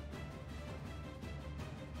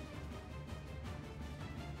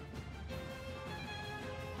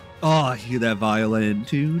 Oh, I hear that violin.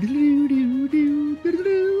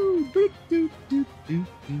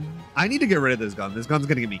 I need to get rid of this gun. This gun's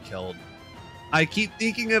gonna get me killed. I keep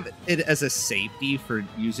thinking of it as a safety for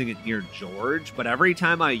using it near George, but every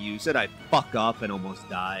time I use it, I fuck up and almost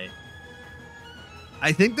die.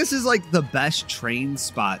 I think this is like the best train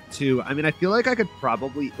spot too. I mean, I feel like I could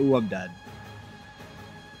probably... Ooh, I'm dead.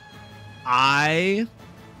 I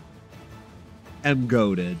am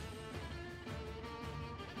goated.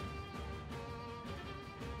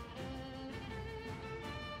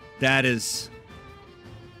 That is...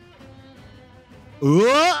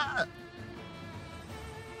 Ooh!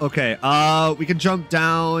 Okay, we can jump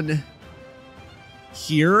down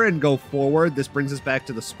here and go forward. This brings us back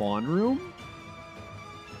to the spawn room.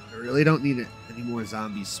 I really don't need any more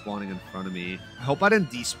zombies spawning in front of me. I hope I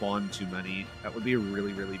didn't despawn too many. That would be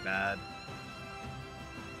really, really bad.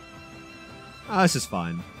 Oh, this is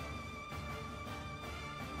fine.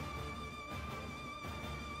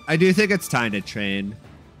 I do think it's time to train.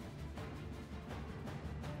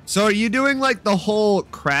 So are you doing like the whole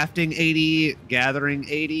crafting 80, gathering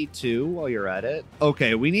 80 too while you're at it?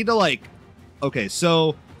 Okay, we need to like... Okay,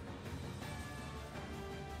 so...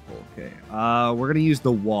 Okay, we're going to use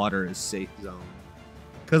the water as safe zone.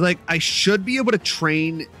 Because like, I should be able to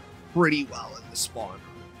train pretty well in the spawn room.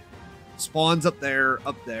 Spawn's up there,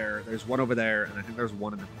 there's one over there, and I think there's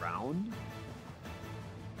one in the ground.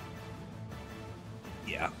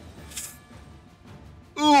 Yeah.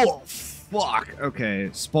 Ooh, fuck. Okay,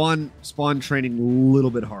 spawn training a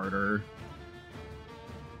little bit harder.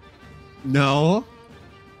 No.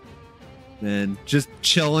 Man, just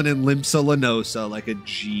chilling in Limsa Lanosa like a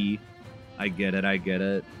G. I get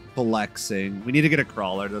it. Flexing. We need to get a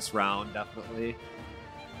crawler this round, definitely.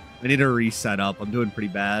 I need to reset up. I'm doing pretty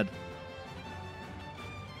bad.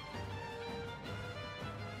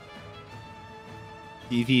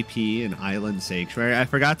 PvP and Island Sanctuary. I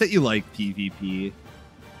forgot that you like PvP.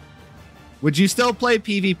 Would you still play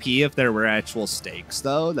PvP if there were actual stakes,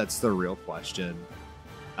 though? That's the real question.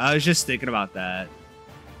 I was just thinking about that.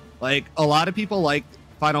 Like, a lot of people like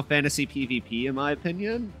Final Fantasy PvP, in my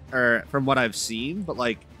opinion, or from what I've seen, but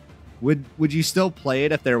like, would you still play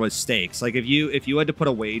it if there was stakes? Like, if you had to put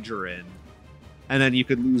a wager in, and then you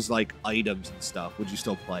could lose like items and stuff, would you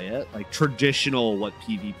still play it? Like traditional, what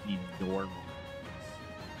PvP normally is.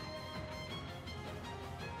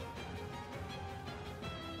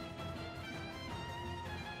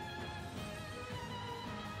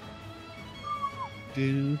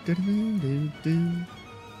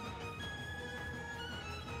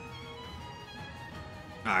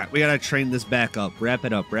 All right, we gotta train this back up. Wrap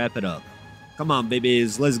it up. Come on,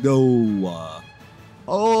 babies, let's go.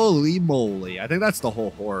 Holy moly. I think that's the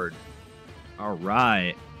whole horde. All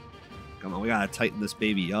right. Come on, we gotta tighten this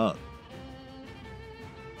baby up.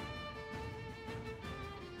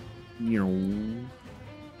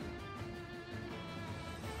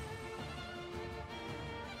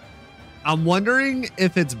 I'm wondering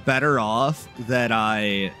if it's better off that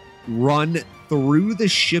I run through the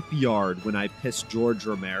shipyard when I piss George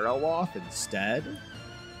Romero off instead.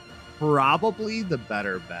 Probably the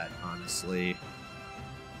better bet, honestly.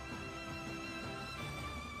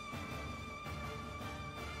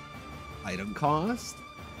 Item cost?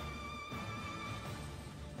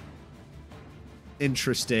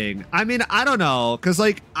 Interesting. I mean, I don't know, because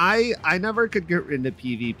like I never could get into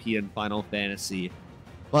PvP in Final Fantasy,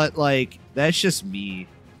 but like that's just me.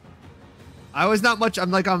 I was not much.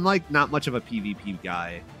 I'm like not much of a PvP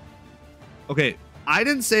guy. Okay, I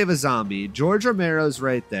didn't save a zombie. George Romero's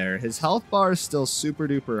right there. His health bar is still super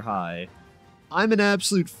duper high. I'm an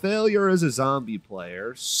absolute failure as a zombie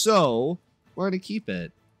player, so we're gonna keep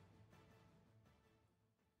it.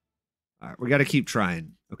 All right, we got to keep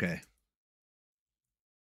trying. Okay.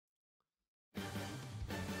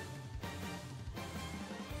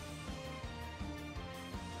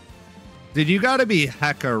 Dude, you gotta be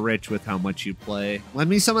hecka rich with how much you play.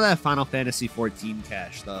 Lend me some of that Final Fantasy 14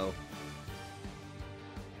 cash, though.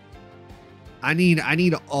 I need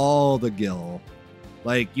all the gil.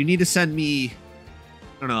 Like, you need to send me,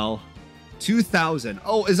 I don't know, 2,000.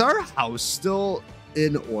 Oh, is our house still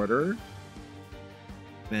in order?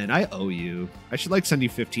 Man, I owe you. I should, like, send you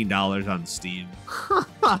 $15 on Steam.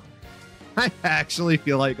 I actually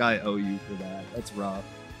feel like I owe you for that. That's rough.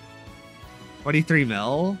 23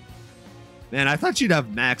 mil? Man, I thought you'd have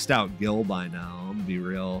maxed out Gil by now. I'm gonna be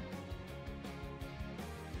real.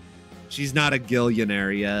 She's not a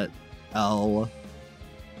Gillionaire yet. L.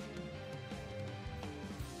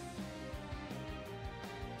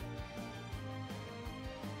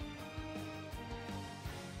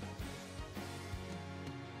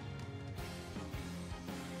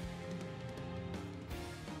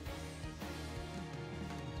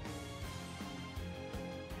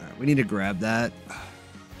 We need to grab that.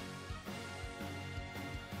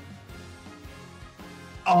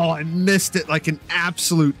 Oh, I missed it like an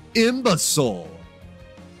absolute imbecile.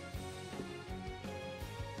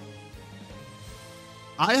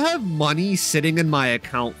 I have money sitting in my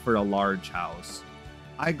account for a large house.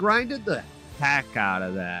 I grinded the heck out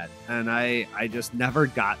of that, and I just never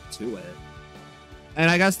got to it.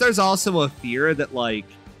 And I guess there's also a fear that, like,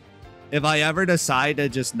 if I ever decide to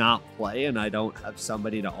just not play and I don't have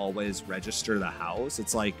somebody to always register the house,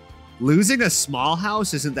 it's like losing a small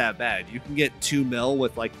house isn't that bad. You can get 2 mil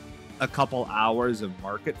with like a couple hours of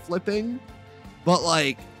market flipping, but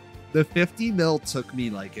like the 50 mil took me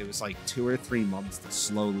like, it was like 2 or 3 months to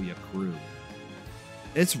slowly accrue.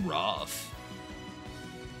 It's rough.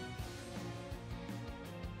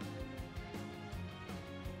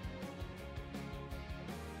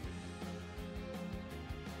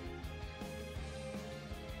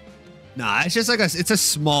 Nah, it's just like it's a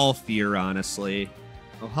small fear, honestly.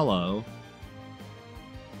 Oh, hello.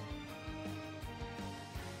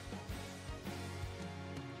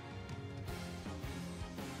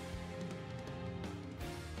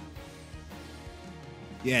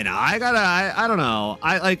 Yeah, no, I don't know.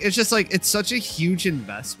 It's just like, it's such a huge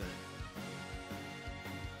investment.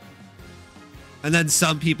 And then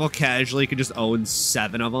some people casually could just own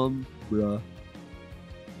 7 of them. Bruh.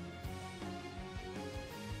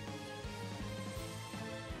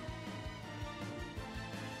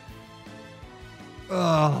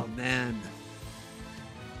 Oh, man.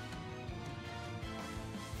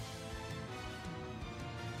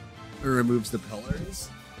 It removes the pillars.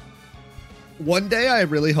 One day I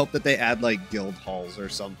really hope that they add like guild halls or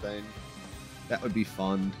something. That would be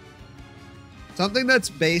fun. Something that's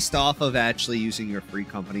based off of actually using your free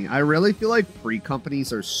company. I really feel like free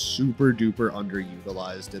companies are super duper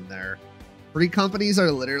underutilized in there. Free companies are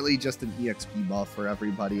literally just an EXP buff for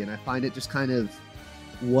everybody, and I find it just kind of,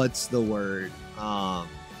 what's the word?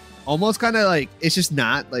 Almost kind of like, it's just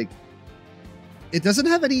not like, it doesn't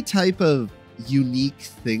have any type of unique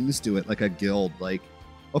things to it like a guild. Like,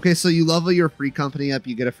 okay, so you level your free company up,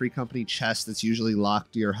 you get a free company chest that's usually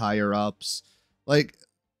locked to your higher ups. Like,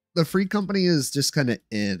 the free company is just kind of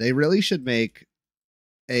They really should make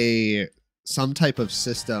some type of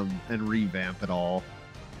system and revamp it all.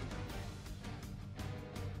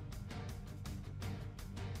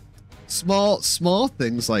 Small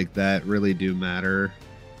things like that really do matter.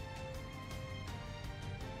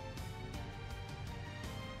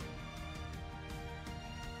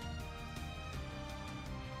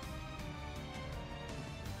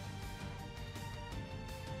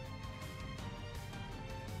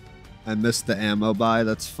 I missed the ammo buy,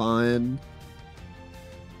 that's fine.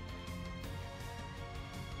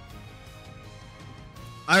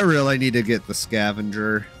 I really need to get the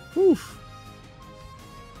scavenger. Whew.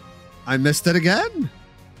 I missed it again?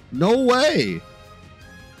 No way.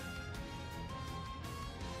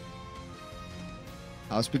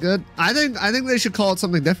 House be good? I think they should call it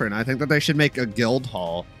something different. I think that they should make a guild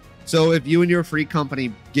hall. So if you and your free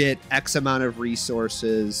company get X amount of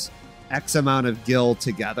resources, X amount of guild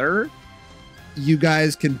together, you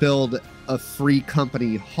guys can build a free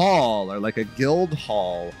company hall or like a guild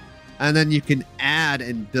hall, and then you can add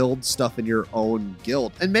and build stuff in your own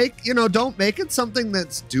guild and make, you know, don't make it something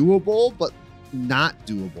that's doable but not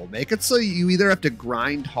doable. Make it so you either have to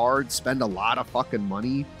grind hard, spend a lot of fucking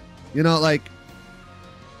money, you know, like,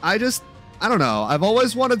 I don't know. I've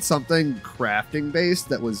always wanted something crafting based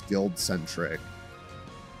that was guild centric.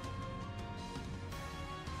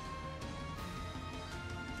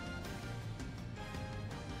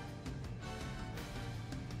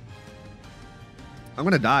 I'm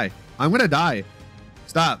gonna die. I'm gonna die.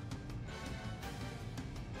 Stop.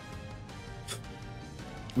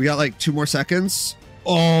 We got like 2 more seconds.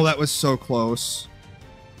 Oh, that was so close.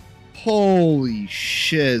 Holy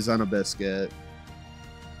shiz on a biscuit.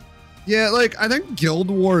 Yeah, like, I think Guild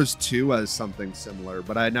Wars 2 has something similar,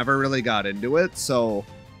 but I never really got into it, so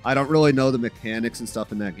I don't really know the mechanics and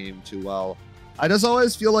stuff in that game too well. I just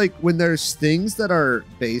always feel like when there's things that are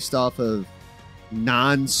based off of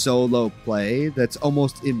non-solo play, that's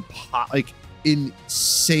almost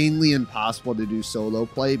insanely impossible to do solo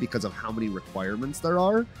play because of how many requirements there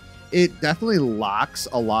are. It definitely locks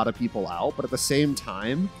a lot of people out, but at the same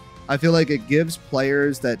time, I feel like it gives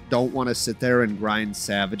players that don't want to sit there and grind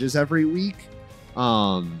savages every week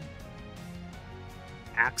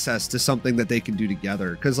access to something that they can do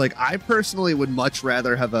together. Because, like, I personally would much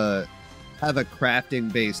rather have a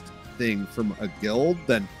crafting based thing from a guild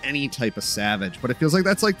than any type of savage, but it feels like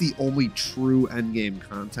that's like the only true endgame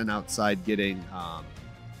content outside getting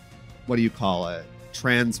what do you call it,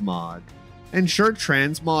 transmog. And sure,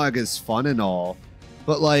 transmog is fun and all,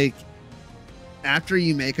 but like after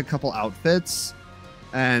you make a couple outfits,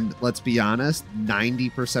 and let's be honest,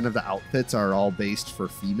 90% of the outfits are all based for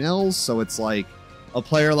females. So it's like a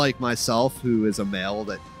player like myself who is a male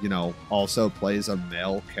that, you know, also plays a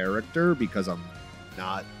male character because I'm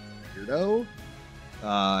not weirdo.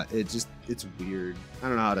 It's weird. I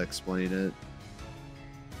don't know how to explain it.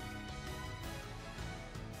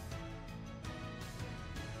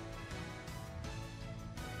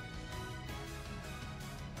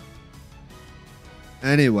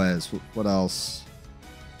 Anyways, what else?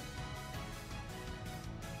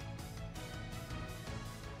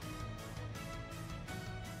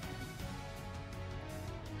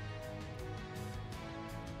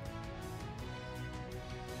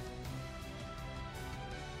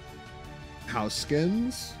 House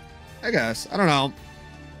skins? I guess. I don't know.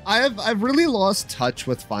 I've really lost touch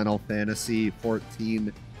with Final Fantasy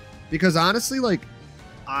 14 because honestly, like,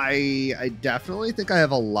 I definitely think I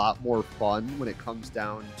have a lot more fun when it comes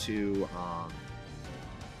down to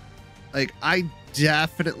like I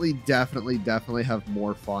definitely have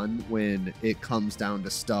more fun when it comes down to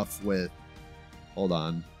stuff with hold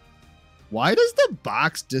on. Why does the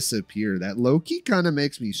box disappear? That low-key kind of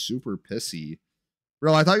makes me super pissy.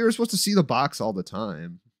 Bro, I thought you were supposed to see the box all the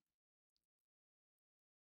time.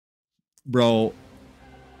 Bro,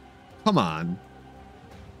 come on.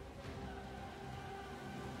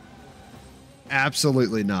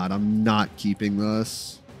 Absolutely not. I'm not keeping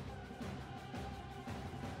this.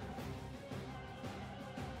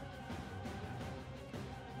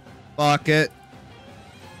 Fuck it.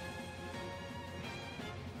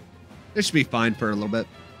 This should be fine for a little bit.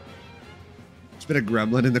 There's been a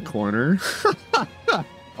gremlin in the corner.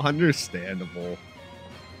 Understandable.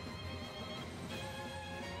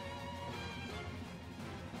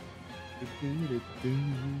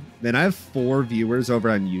 Man, I have 4 viewers over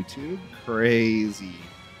on YouTube. Crazy.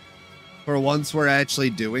 For once we're actually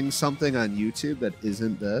doing something on YouTube that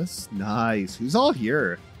isn't this. Nice. Who's all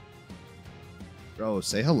here? Bro,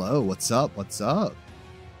 say hello. What's up? What's up?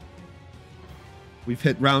 We've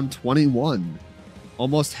hit round 21.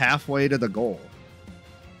 Almost halfway to the goal.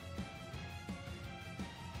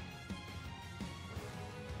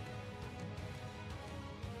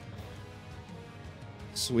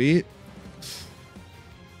 Sweet.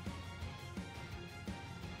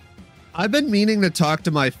 I've been meaning to talk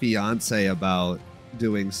to my fiance about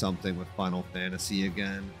doing something with Final Fantasy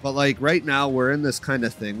again. But like right now we're in this kind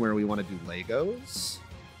of thing where we want to do Legos.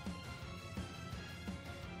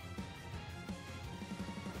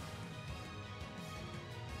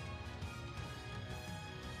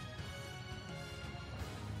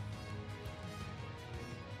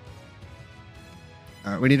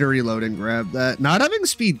 All right, we need to reload and grab that. Not having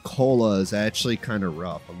speed cola is actually kind of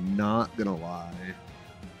rough. I'm not gonna lie.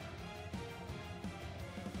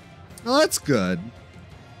 Well, that's good.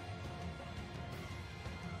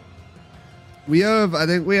 I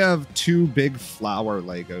think we have 2 big flower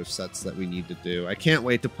Lego sets that we need to do. I can't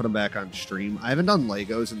wait to put them back on stream. I haven't done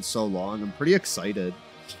Legos in so long. I'm pretty excited.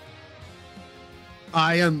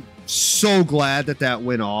 I am so glad that that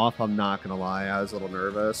went off. I'm not gonna lie. I was a little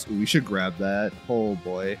nervous. Ooh, we should grab that. Oh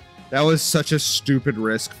boy. That was such a stupid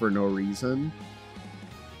risk for no reason.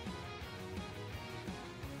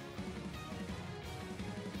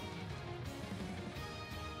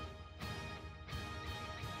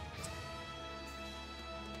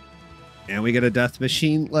 And we get a death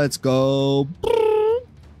machine. Let's go.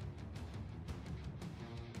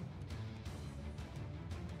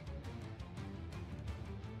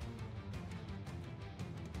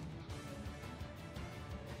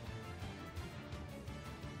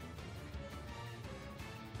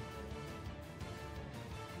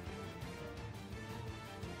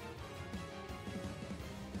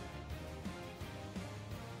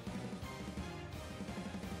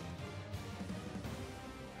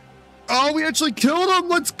 Oh, we actually killed him.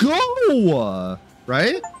 Let's go.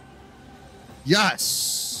 Right?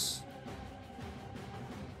 Yes.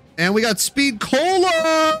 And we got speed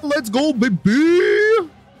cola. Let's go, baby.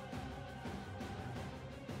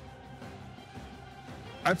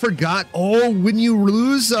 I forgot. Oh, when you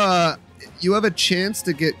lose, you have a chance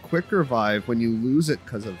to get quick revive when you lose it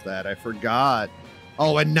because of that. I forgot.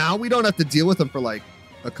 Oh, and now we don't have to deal with them for like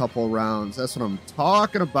a couple rounds. That's what I'm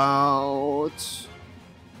talking about.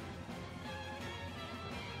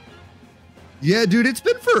 Yeah, dude, it's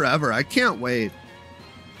been forever. I can't wait.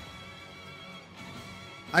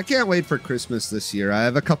 I can't wait for Christmas this year. I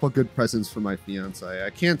have a couple good presents for my fiance.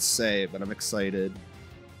 I can't say, but I'm excited.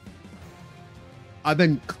 I've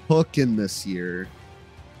been cooking this year.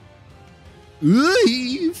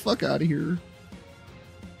 Ooh, fuck out of here.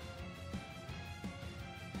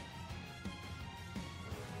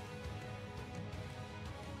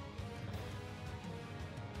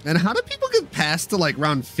 And how do people get past to like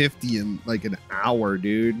round 50 in like an hour,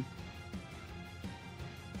 dude?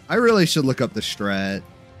 I really should look up the strat.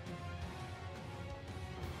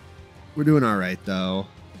 We're doing all right, though.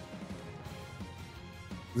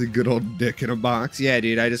 The good old dick in a box. Yeah,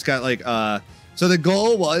 dude, I just got like, so the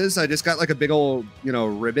goal was I just got like a big old, you know,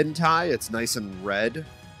 ribbon tie. It's nice and red.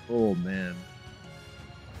 Oh, man.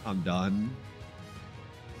 I'm done.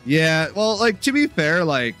 Yeah, well, like, to be fair,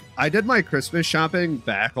 like, I did my Christmas shopping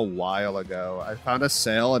back a while ago. I found a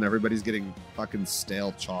sale and everybody's getting fucking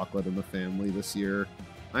stale chocolate in the family this year.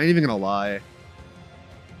 I ain't even gonna lie.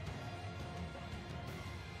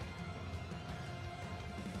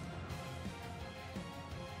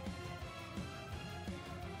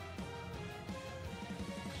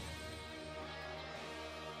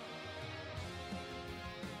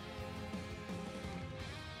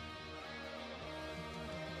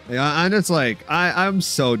 Yeah, I'm just like, I'm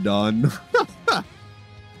so done.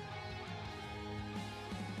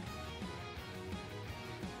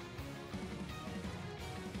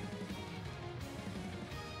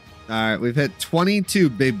 All right, we've hit 22,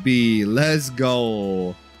 baby. Let's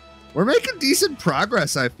go. We're making decent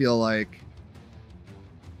progress, I feel like.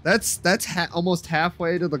 That's almost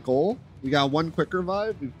halfway to the goal. We got one quick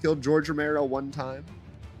revive. We've killed George Romero one time.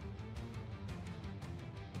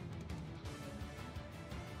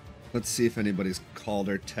 Let's see if anybody's called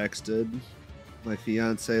or texted. My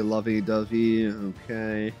fiance, lovey-dovey.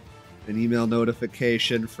 Okay. An email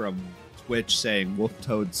notification from Twitch saying Wolf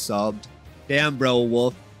Toad subbed. Damn, bro,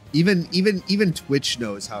 Wolf. Even Twitch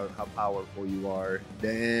knows how powerful you are.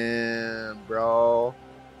 Damn, bro.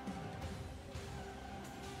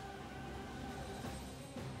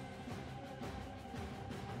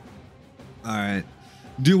 All right.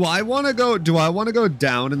 Do I want to go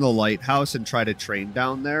down in the lighthouse and try to train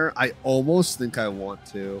down there? I almost think I want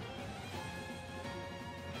to.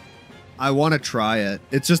 I want to try it.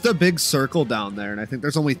 It's just a big circle down there, and I think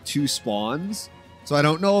there's only 2 spawns. So I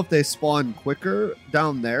don't know if they spawn quicker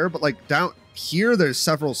down there, but like down here, there's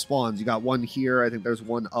several spawns. You got one here. I think there's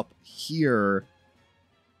one up here.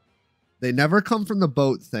 They never come from the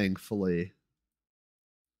boat, thankfully.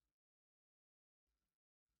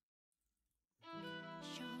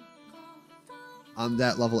 I'm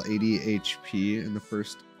that level 80 HP in the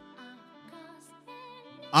first.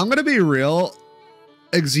 I'm going to be real.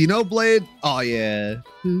 Xenoblade. Oh, yeah.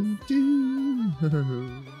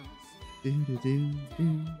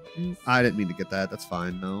 I didn't mean to get that. That's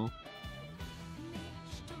fine. No.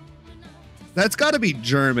 That's got to be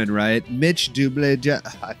German, right? Mitch Dublage.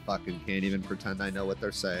 I fucking can't even pretend I know what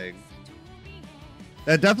they're saying.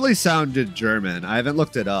 That definitely sounded German. I haven't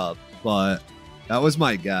looked it up, but that was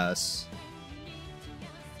my guess.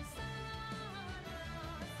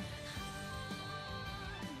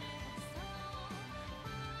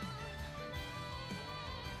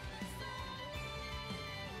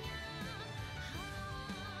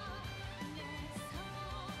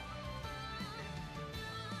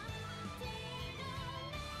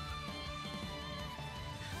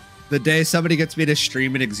 The day somebody gets me to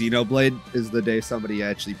stream in Xenoblade is the day somebody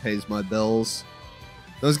actually pays my bills.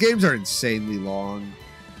 Those games are insanely long.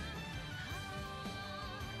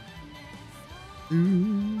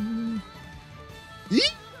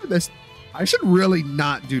 I should really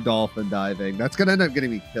not do dolphin diving. That's going to end up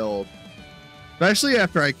getting me killed. Especially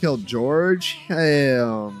after I killed George.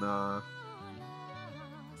 Hell nah.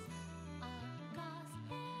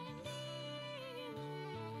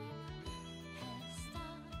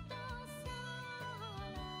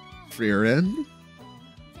 Frieren?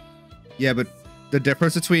 Yeah, but the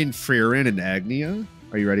difference between Frieren and Agnia,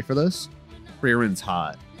 are you ready for this? Frieren's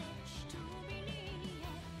hot.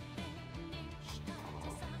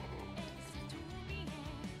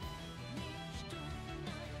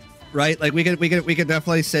 Right? Like we could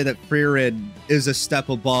definitely say that Frieren is a step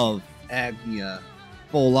above Agnia,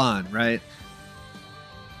 full on, right?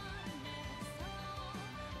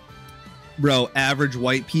 Bro, average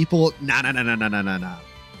white people, nah.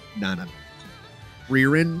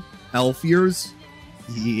 Frieren, elf ears,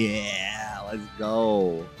 yeah, let's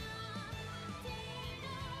go.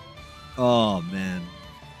 Oh man,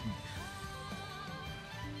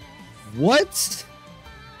 what?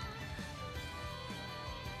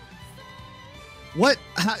 What?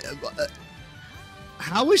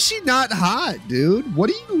 How is she not hot, dude? What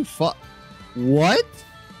do you What?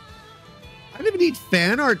 I didn't even need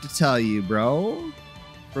fan art to tell you, bro.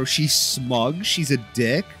 Bro, she's smug. She's a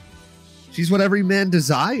dick. She's what every man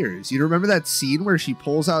desires. You remember that scene where she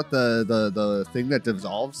pulls out the thing that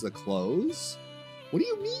dissolves the clothes? What do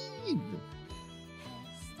you mean?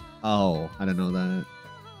 Oh, I didn't know that.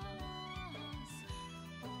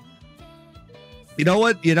 You know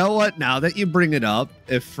what? You know what? Now that you bring it up,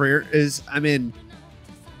 if Frere is, I mean,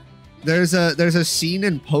 there's a scene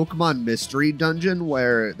in Pokemon Mystery Dungeon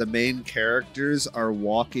where the main characters are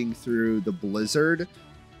walking through the blizzard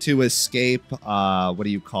to escape. What do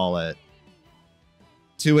you call it?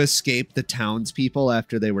 To escape the townspeople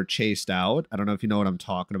after they were chased out. I don't know if you know what I'm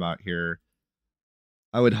talking about here.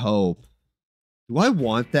 I would hope. Do I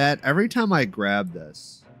want that? Every time I grab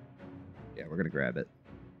this. Yeah, we're gonna grab it.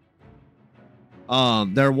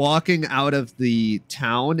 They're walking out of the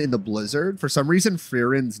town in the blizzard. For some reason,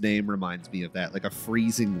 Friren's name reminds me of that. Like a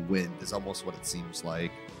freezing wind is almost what it seems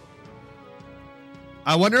like.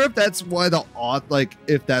 I wonder if that's why the author, like,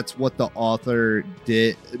 if that's what the author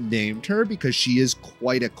named her, because she is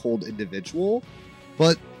quite a cold individual.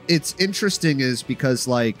 But it's interesting is because,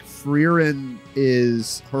 like, Frieren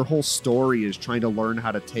is, her whole story is trying to learn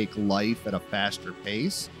how to take life at a faster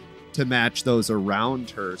pace to match those around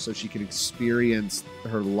her so she can experience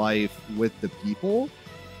her life with the people.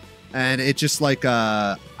 And it just like,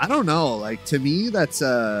 I don't know, like, to me, that's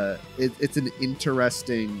it's an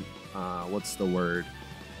interesting, what's the word?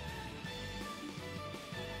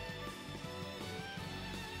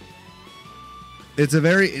 It's a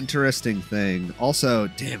very interesting thing. Also,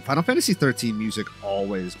 damn, Final Fantasy 13 music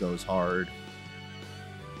always goes hard.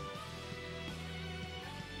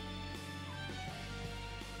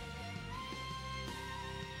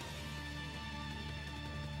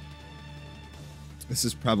 This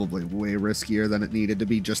is probably way riskier than it needed to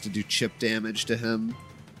be just to do chip damage to him.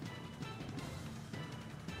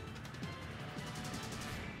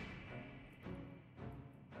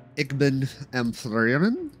 Ich bin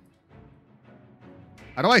Frieren?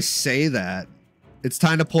 How do I say that? It's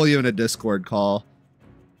time to pull you in a Discord call.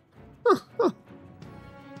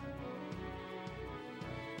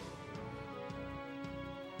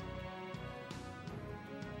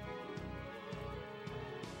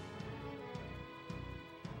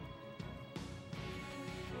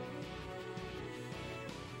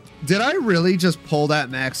 Did I really just pull that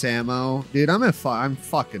max ammo? Dude, I'm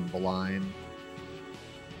fucking blind.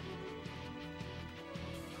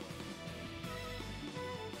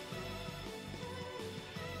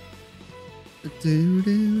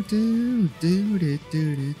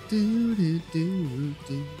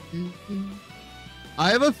 I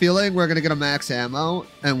have a feeling we're gonna get a max ammo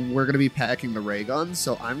and we're gonna be packing the ray gun,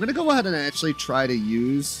 so I'm gonna go ahead and actually try to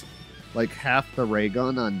use like half the ray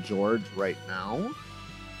gun on George right now.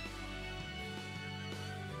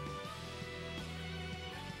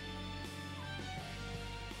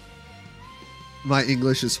 My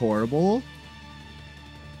English is horrible.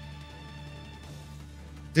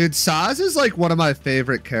 Dude, Saz is like one of my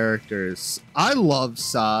favorite characters. I love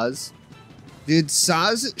Saz. Dude,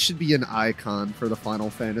 Saz should be an icon for the Final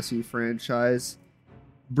Fantasy franchise.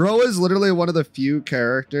 Bro is literally one of the few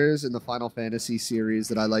characters in the Final Fantasy series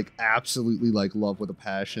that I like absolutely like love with a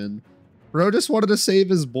passion. Bro just wanted to save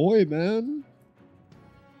his boy, man.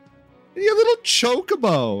 And he had a little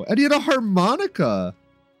chocobo. And he had a harmonica.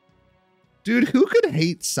 Dude, who could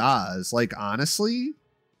hate Saz? Like, honestly?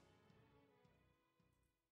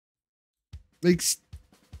 Like,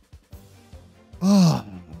 oh,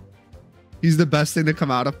 he's the best thing to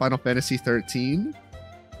come out of Final Fantasy 13.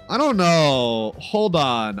 I don't know. Hold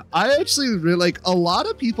on. I actually really like, a lot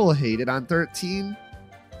of people hated on 13,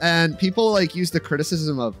 and people like use the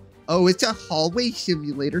criticism of, oh, it's a hallway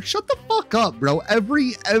simulator. Shut the fuck up, bro.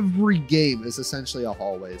 Every game is essentially a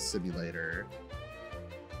hallway simulator.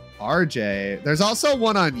 RJ. There's also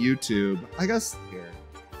one on YouTube. I guess here.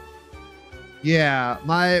 Yeah,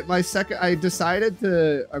 my second, I decided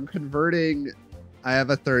to, I'm converting, I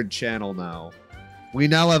have a third channel now. We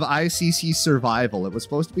now have ICC Survival. It was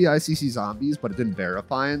supposed to be ICC Zombies, but it didn't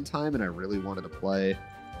verify in time, and I really wanted to play.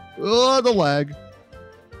 Oh, the lag.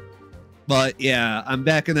 But yeah, I'm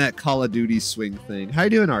back in that Call of Duty swing thing. How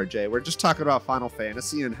you doing, RJ? We're just talking about Final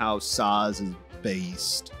Fantasy and how Saz is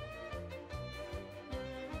based.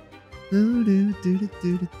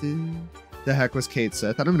 The heck was Kate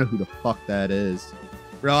Sith? I don't even know who the fuck that is.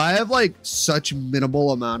 Bro, I have like such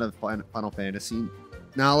minimal amount of Final Fantasy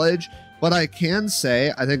knowledge, but I can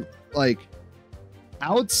say, I think like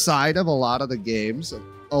outside of a lot of the games,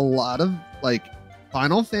 a lot of like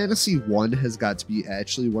Final Fantasy 1 has got to be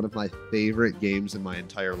actually one of my favorite games in my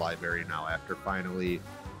entire library now after finally,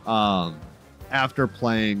 after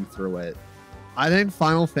playing through it. I think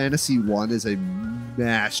Final Fantasy 1 is a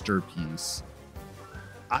masterpiece.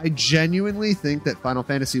 I genuinely think that Final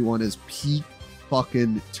Fantasy 1 is peak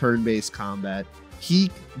fucking turn-based combat,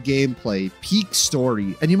 peak gameplay, peak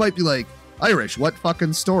story. And you might be like, Irish, what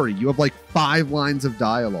fucking story? You have like 5 lines of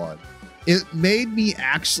dialogue. It made me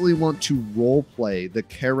actually want to roleplay the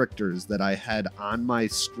characters that I had on my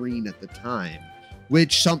screen at the time,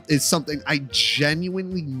 which is something I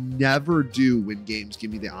genuinely never do when games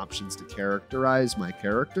give me the options to characterize my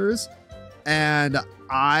characters. And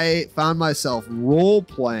I found myself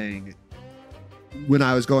role-playing when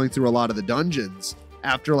I was going through a lot of the dungeons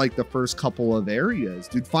after like the first couple of areas.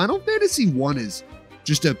 Dude, Final Fantasy 1 is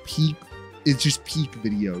just a peak, it's just peak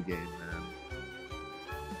video game, man.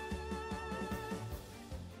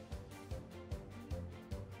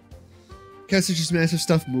 Guess it's just massive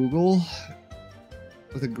stuffed Moogle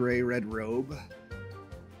with a gray-red robe.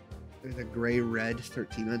 There's a gray-red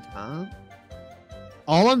 13 on top.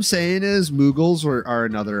 All I'm saying is Moogles are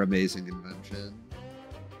another amazing invention.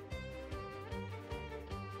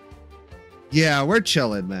 Yeah, we're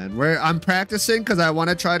chilling, man. I'm practicing because I want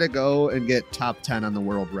to try to go and get top 10 on the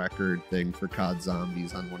world record thing for COD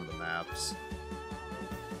Zombies on one of the maps.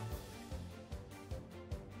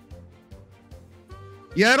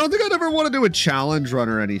 Yeah, I don't think I'd ever want to do a challenge run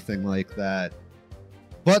or anything like that.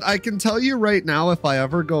 But I can tell you right now, if I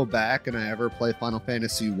ever go back and I ever play Final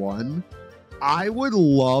Fantasy 1, I would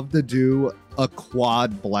love to do a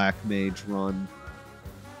quad Black Mage run.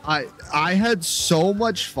 I had so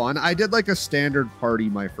much fun. I did like a standard party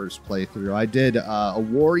my first playthrough. I did a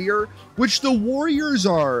warrior, which the warriors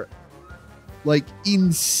are like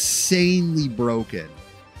insanely broken.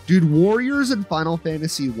 Dude, warriors in Final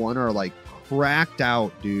Fantasy 1 are like cracked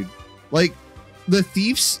out, dude. Like the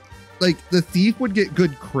thief would get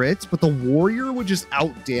good crits, but the warrior would just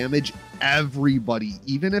out damage everybody,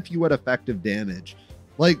 even if you had effective damage.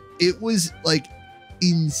 Like it was like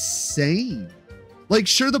insane. Like,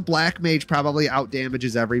 sure, the Black Mage probably out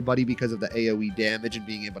damages everybody because of the AoE damage and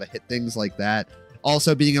being able to hit things like that.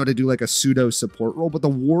 Also being able to do like a pseudo support role, but the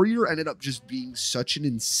warrior ended up just being such an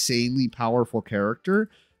insanely powerful character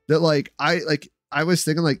that I was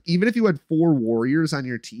thinking, like, even if you had 4 warriors on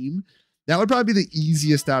your team, that would probably be the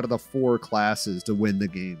easiest out of the 4 classes to win the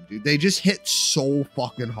game, dude. They just hit so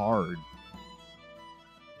fucking hard.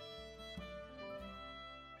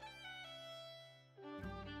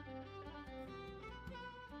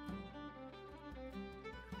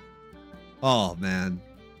 Oh, man.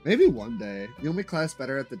 Maybe one day. The only class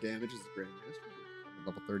better at the damage is the Grandmaster.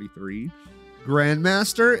 Level 33.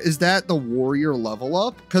 Grandmaster, is that the warrior level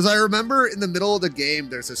up? Because I remember in the middle of the game,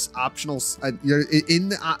 there's this optional... in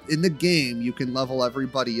the game, you can level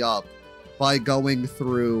everybody up by going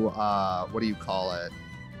through... what do you call it?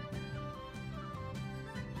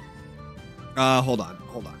 Hold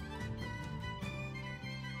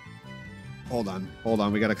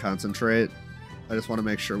on. We got to concentrate. I just want to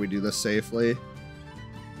make sure we do this safely.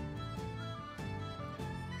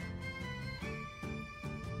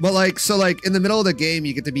 But in the middle of the game,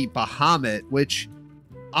 you get to beat Bahamut, which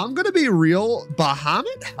I'm going to be real.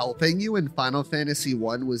 Bahamut helping you in Final Fantasy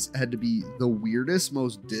 1 had to be the weirdest,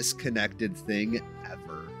 most disconnected thing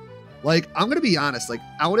ever. Like, I'm going to be honest, like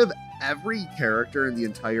out of every character in the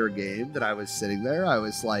entire game that I was sitting there, I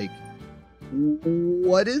was like,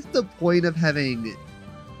 what is the point of having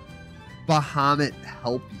Bahamut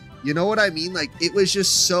help you? You know what I mean? Like, it was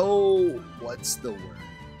just so, what's the word?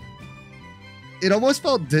 It almost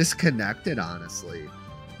felt disconnected, honestly.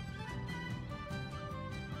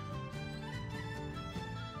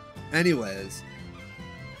 Anyways.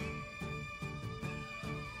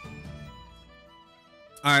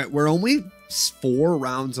 All right, we're only 4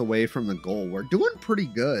 rounds away from the goal. We're doing pretty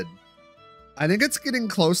good. I think it's getting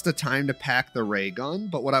close to time to pack the ray gun,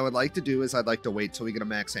 but what I would like to do is I'd like to wait till we get a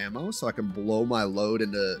max ammo so I can blow my load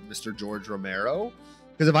into Mr. George Romero.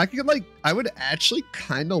 Because if I could, like, I would actually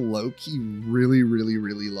kind of low-key really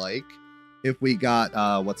like if we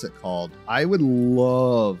got, what's it called? I would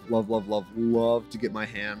love to get my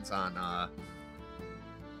hands on,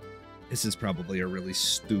 this is probably a really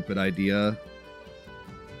stupid idea.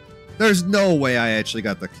 There's no way I actually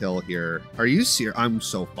got the kill here. Are you serious? I'm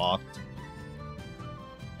so fucked.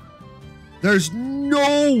 There's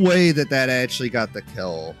no way that actually got the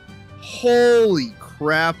kill. Holy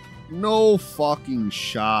crap. No fucking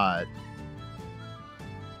shot.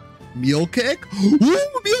 Mule kick?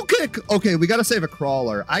 Ooh, mule kick! Okay, we gotta save a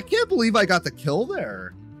crawler. I can't believe I got the kill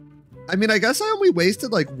there. I mean, I guess I only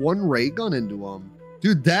wasted like 1 ray gun into him.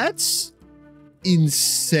 Dude, that's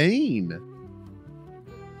insane.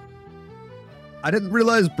 I didn't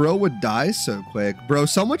realize bro would die so quick. Bro,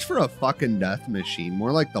 so much for a fucking death machine.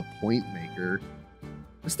 More like the point maker.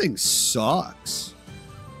 This thing sucks.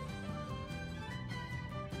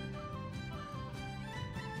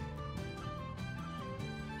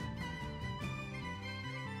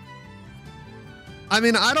 I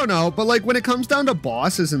mean, I don't know, but like when it comes down to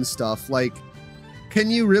bosses and stuff, like, can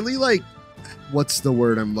you really like, what's the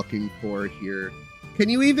word I'm looking for here? Can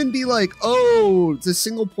you even be like, oh, it's a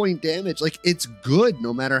single point damage? Like, it's good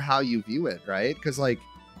no matter how you view it, right? Because like,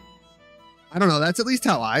 I don't know, that's at least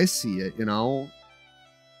how I see it, you know?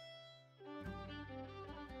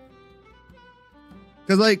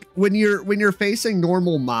 Because like when you're facing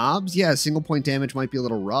normal mobs, yeah, single point damage might be a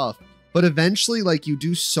little rough, but eventually like you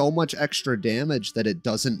do so much extra damage that it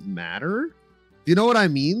doesn't matter. You know what I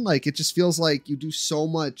mean? Like it just feels like you do so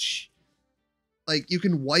much. Like, you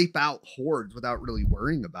can wipe out hordes without really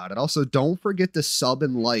worrying about it. Also, don't forget to sub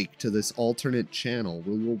and like to this alternate channel.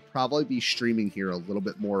 We will probably be streaming here a little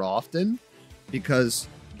bit more often because,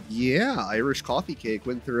 yeah, Irish Coffee Cake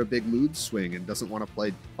went through a big mood swing and doesn't want to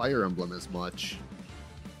play Fire Emblem as much.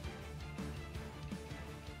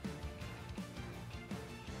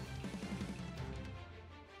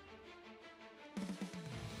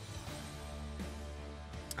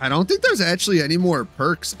 I don't think there's actually any more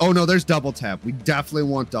perks. Oh, no, there's double tap. We definitely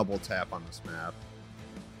want double tap on this map.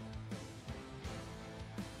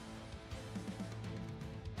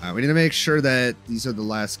 All right, we need to make sure that these are the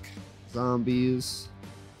last zombies.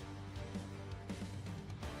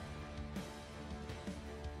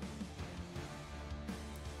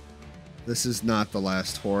 This is not the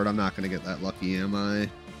last horde. I'm not going to get that lucky, am I?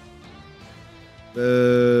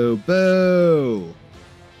 Boo, boo.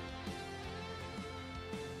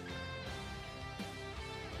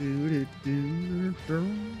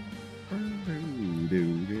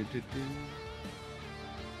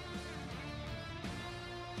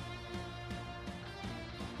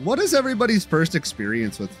 What is everybody's first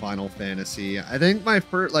experience with Final Fantasy? I think my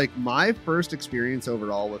first experience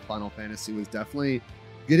overall with Final Fantasy was definitely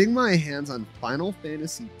getting my hands on Final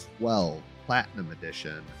Fantasy 12 Platinum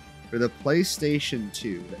Edition for the PlayStation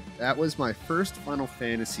 2. That was my first Final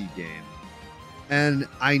Fantasy game. And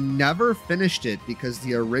I never finished it because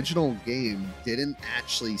the original game didn't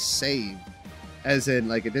actually save, as in,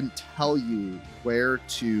 like, it didn't tell you where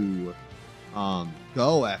to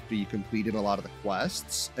go after you completed a lot of the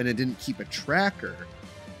quests, and it didn't keep a tracker.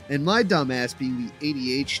 And my dumbass, being the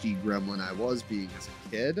ADHD gremlin I was being as a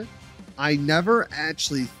kid, I never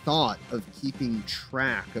actually thought of keeping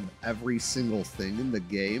track of every single thing in the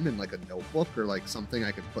game in, like, a notebook or, like, something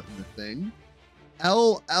I could put in the thing.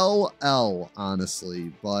 LLL,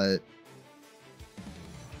 honestly, but it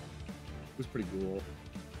was pretty cool.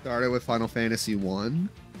 Started with Final Fantasy 1.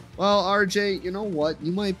 Well, RJ, you know what?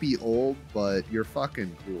 You might be old, but you're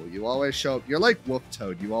fucking cool. You always show up. You're like Wolf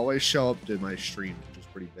Toad. You always show up to my streams, which is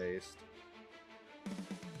pretty based.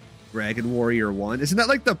 Dragon Warrior 1. Isn't that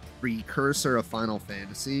like the precursor of Final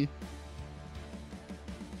Fantasy?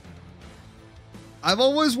 I've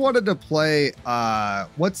always wanted to play,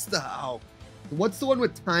 what's the one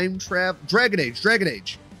with time travel? Dragon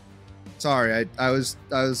Age. Sorry, I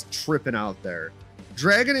was tripping out there.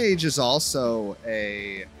 Dragon Age is also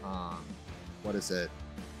a, what is it?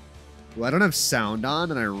 Well, I don't have sound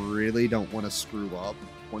on, and I really don't want to screw up.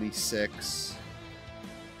 26.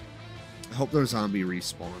 I hope there's zombie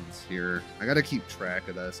respawns here. I gotta keep track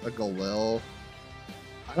of this. A Galil.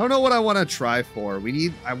 I don't know what I want to try for.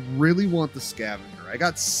 I really want the scavenger. I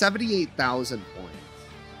got 78,000 points.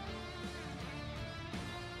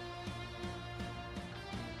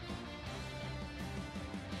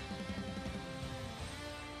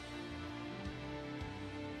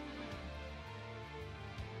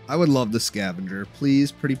 I would love the scavenger.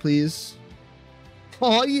 Please, pretty please.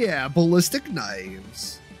 Oh yeah, ballistic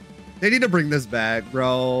knives. They need to bring this back,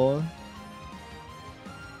 bro.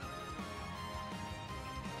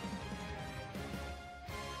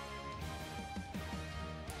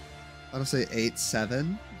 I'll say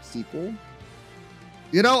 8-7 sequel.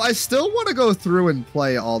 You know, I still want to go through and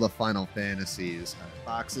play all the Final Fantasies.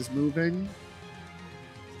 Box is moving.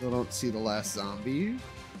 Still don't see the last zombie.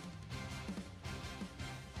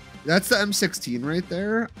 That's the M16 right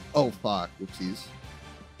there. Oh, fuck. Whoopsies.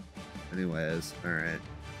 Anyways, all right.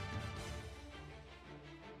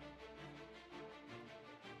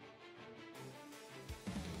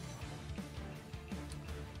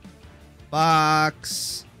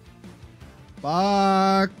 Box.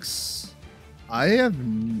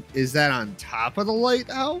 Is that on top of the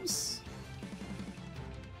lighthouse?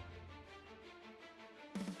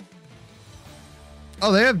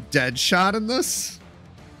 Oh, they have Deadshot in this?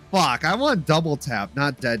 Fuck, I want double tap,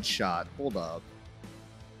 not Deadshot. Hold up.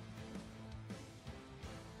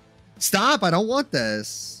 Stop, I don't want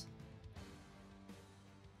this.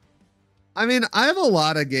 I mean, I have a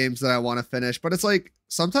lot of games that I want to finish, but it's like,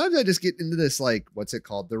 sometimes I just get into this, like, what's it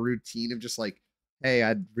called? The routine of just, like, Hey,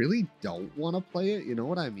 I really don't want to play it. You know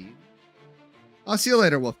what I mean? I'll see you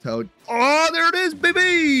later, Wolf Toad. Oh, there it is,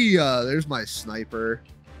 baby! There's my sniper.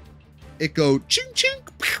 It go ching ching.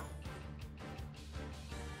 Pew.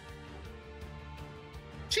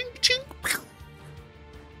 Ching ching. Pew.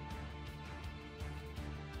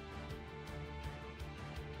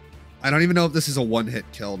 I don't even know if this is a one-hit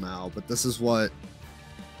kill now, but this is what...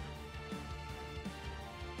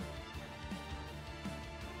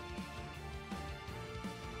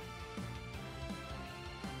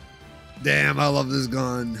 Damn, I love this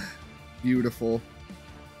gun. Beautiful.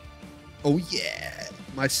 Oh, yeah.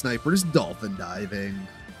 My sniper's dolphin diving.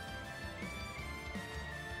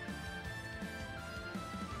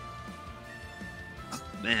 Oh,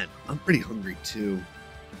 man, I'm pretty hungry, too.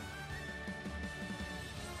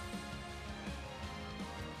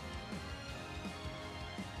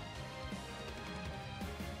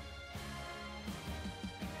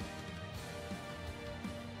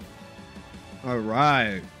 All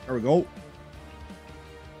right, there we go.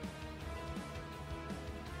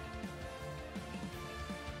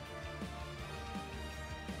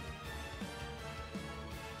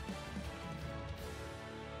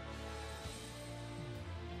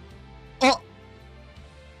 Oh,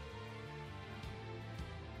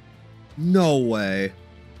 no way.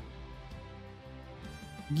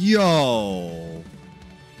 Yo.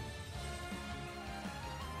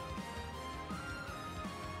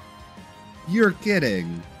 You're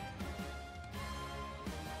kidding.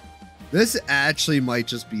 This actually might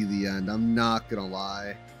just be the end. I'm not gonna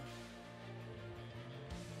lie.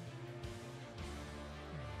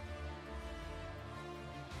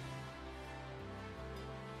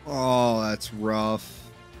 Oh, that's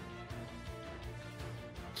rough.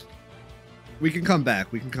 We can come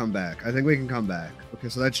back. We can come back. I think we can come back. Okay,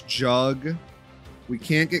 so that's Jug. We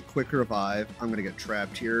can't get quick revive. I'm gonna get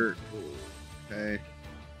trapped here. Okay.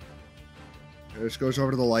 This goes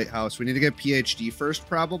over to the lighthouse. We need to get PhD first,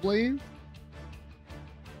 probably.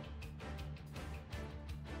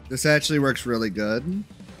 This actually works really good.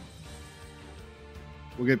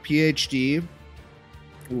 We'll get PhD.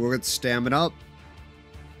 We'll get stamina up.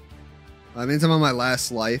 That means I'm on my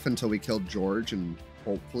last life until we kill George and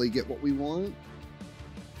hopefully get what we want.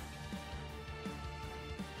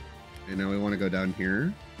 And now we want to go down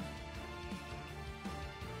here.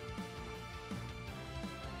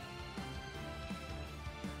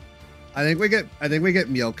 I think we get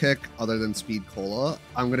meal kick other than speed cola.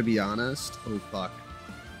 I'm gonna be honest. Oh fuck.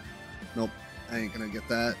 Nope. I ain't gonna get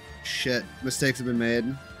that. Shit. Mistakes have been made.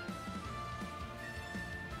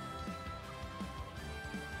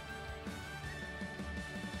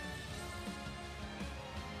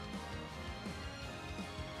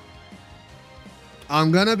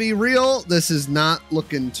 I'm gonna be real. This is not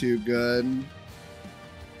looking too good.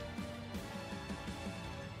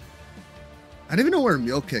 I don't even know where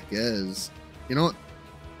Meal Kick is. You know what?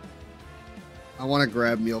 I want to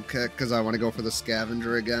grab Meal Kick because I want to go for the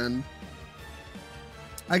scavenger again.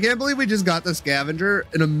 I can't believe we just got the scavenger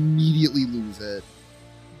and immediately lose it.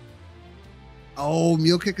 Oh,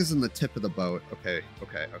 Meal Kick is in the tip of the boat. Okay. We'll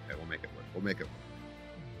make it work. We'll make it work.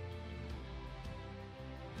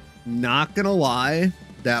 Not gonna lie,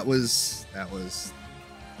 that was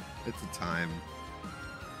it's a time.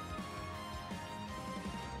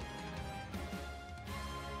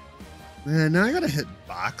 Man, now I gotta hit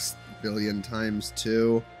box a billion times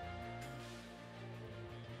too.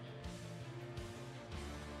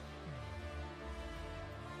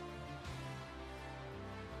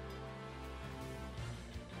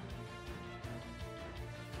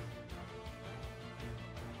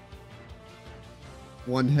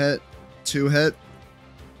 One hit, two hit.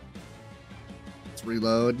 Let's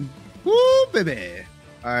reload. Woo, baby.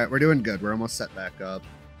 All right, we're doing good. We're almost set back up.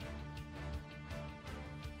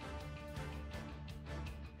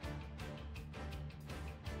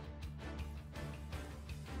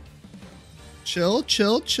 Chill,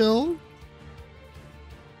 chill, chill.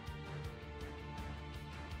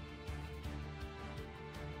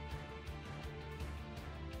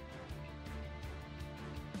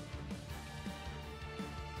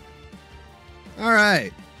 All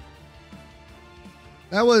right.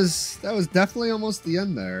 That was definitely almost the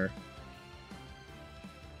end there.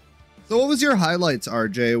 So what was your highlights,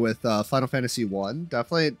 RJ, with Final Fantasy 1?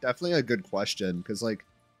 Definitely a good question, because like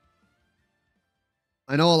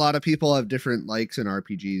I know a lot of people have different likes in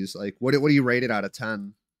RPGs. Like what do you rate it out of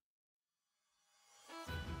 10?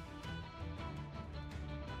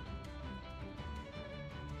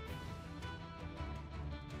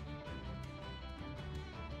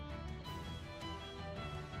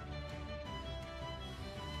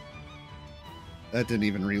 That didn't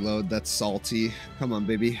even reload. That's salty. Come on,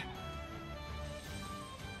 baby.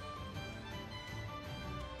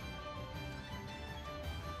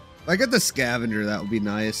 If I get the scavenger, that would be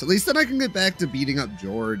nice. At least then I can get back to beating up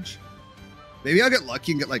George. Maybe I'll get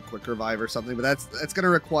lucky and get like quick revive or something, but that's gonna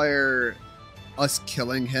require us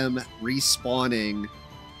killing him, respawning,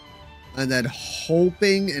 and then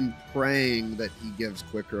hoping and praying that he gives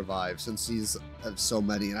quick revive since he's have so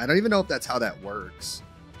many. And I don't even know if that's how that works.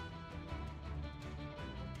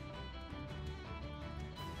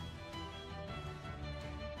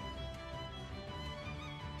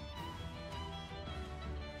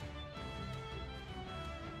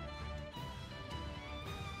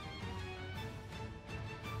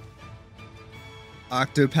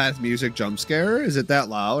 Octopath music jump scare? Is it that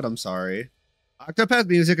loud? I'm sorry. Octopath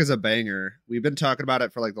music is a banger. We've been talking about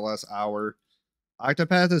it for like the last hour.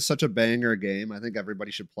 Octopath is such a banger game. I think everybody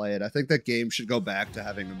should play it. I think that game should go back to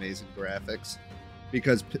having amazing graphics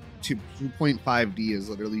because 2.5D is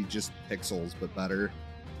literally just pixels, but better.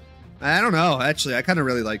 I don't know. Actually, I kind of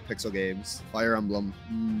really like pixel games. Fire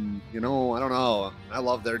Emblem. You know, I don't know. I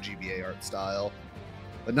love their GBA art style.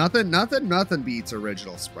 But nothing beats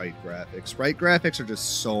original sprite graphics. Sprite graphics are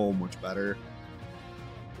just so much better.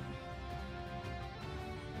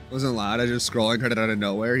 Wasn't loud. I just scrolling, heard it out of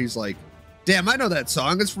nowhere. He's like, damn, I know that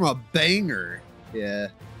song. It's from a banger. Yeah.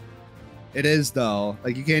 It is, though.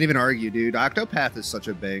 Like, you can't even argue, dude. Octopath is such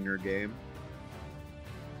a banger game.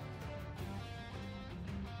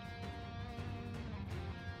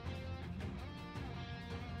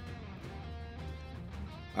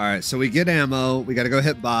 All right, so we get ammo. We got to go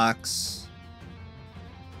hit box.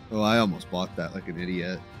 Oh, I almost blocked that like an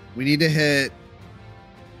idiot. We need to hit...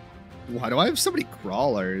 Why do I have so many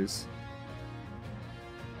crawlers?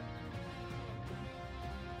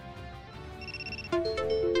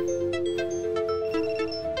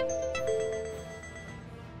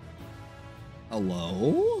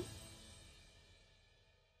 Hello?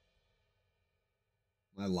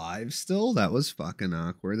 Am I live still? That was fucking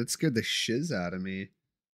awkward. That scared the shiz out of me.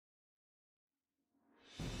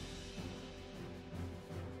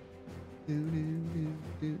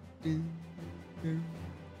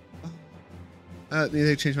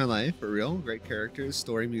 They changed my life for real. Great characters,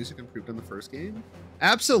 story, music improved on the first game.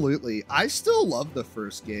 Absolutely. I still love the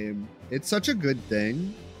first game. It's such a good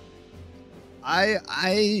thing. I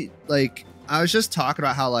was just talking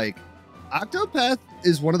about how like Octopath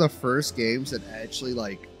is one of the first games that actually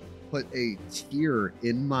like put a tear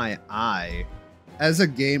in my eye as a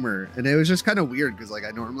gamer, and it was just kind of weird because like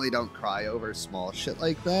I normally don't cry over small shit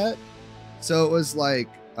like that. So it was like,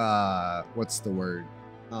 what's the word?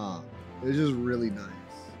 It was just really nice.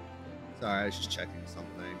 Sorry, I was just checking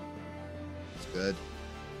something. It's good.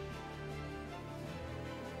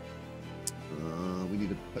 We need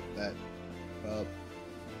to put that up.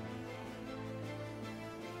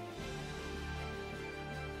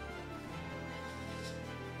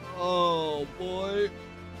 Oh boy.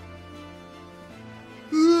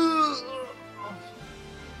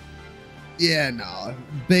 Yeah, no.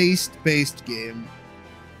 Based game.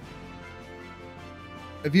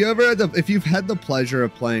 If you've had the pleasure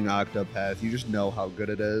of playing Octopath, you just know how good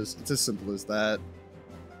it is. It's as simple as that.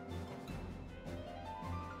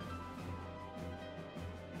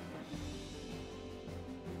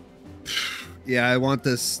 Yeah, I want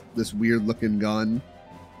this weird looking gun.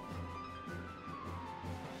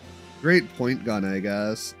 Great point gun, I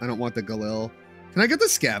guess. I don't want the Galil. Can I get the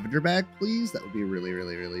scavenger back, please? That would be really,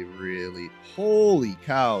 really, really, really... Holy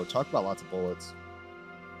cow. Talk about lots of bullets.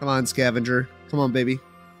 Come on, scavenger. Come on, baby.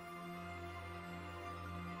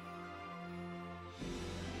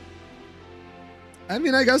 I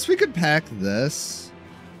mean, I guess we could pack this.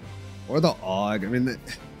 Or the AUG. I mean, I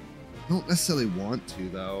don't necessarily want to,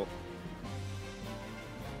 though.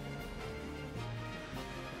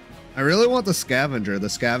 I really want the scavenger. The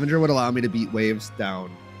scavenger would allow me to beat waves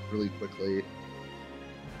down really quickly.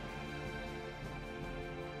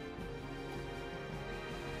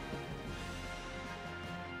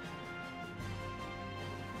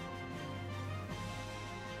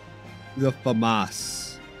 The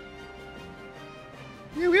FAMAS.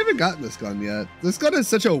 Yeah, we haven't gotten this gun yet. This gun is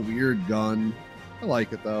such a weird gun. I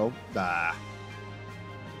like it though. Ah.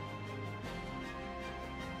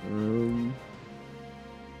 Can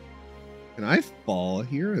I fall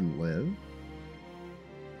here and live?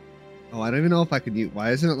 Oh, I don't even know if I could use...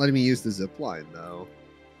 Why isn't it letting me use the zip line though?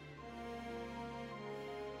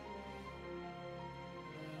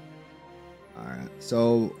 Alright,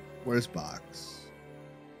 so where's box?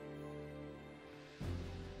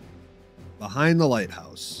 Behind the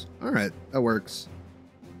lighthouse. All right, that works.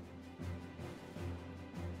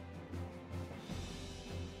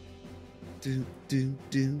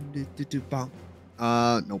 Bomb.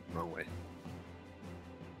 Nope, wrong way.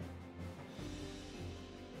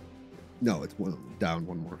 No, it's down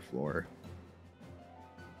one more floor.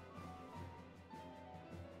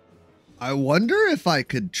 I wonder if I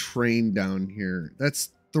could train down here.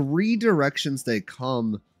 That's 3 directions they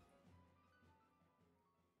come.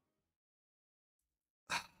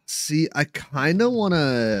 See, I kind of want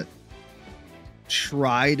to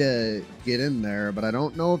try to get in there, but I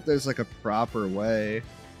don't know if there's like a proper way.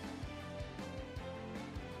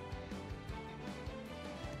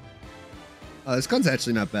 This gun's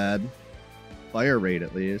actually not bad. Fire rate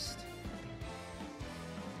at least.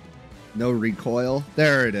 No recoil.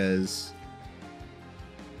 There it is.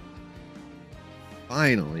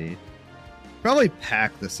 Finally. Probably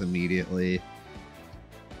pack this immediately.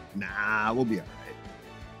 Nah, we'll be alright.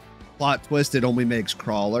 Plot twist, it only makes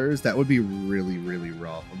crawlers. That would be really, really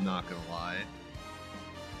rough. I'm not gonna lie.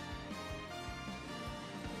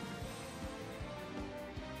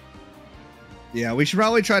 Yeah, we should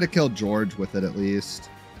probably try to kill George with it at least.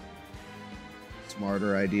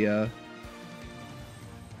 Smarter idea.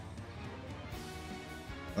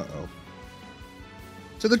 Uh-oh.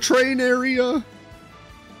 To the train area!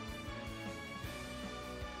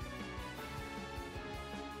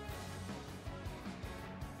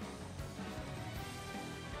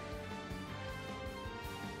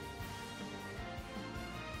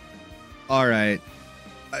 Alright.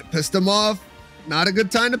 I pissed him off. Not a good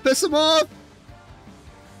time to piss him off.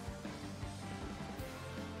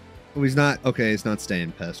 Oh, he's not. Okay, he's not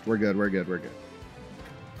staying pissed. We're good, we're good, we're good.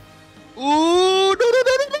 Ooh, no.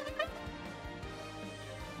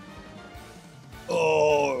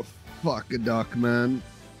 Oh, fuck a duck, man.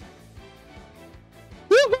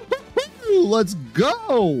 Let's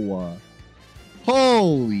go.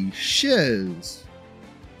 Holy shiz.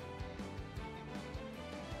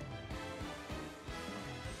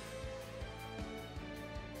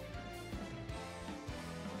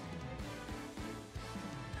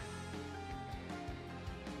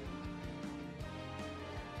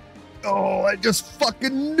 Oh, I just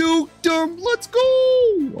fucking nuked him. Let's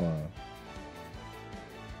go.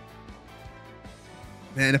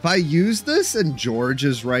 Man, if I use this and George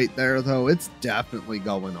is right there, though, it's definitely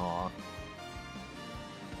going off.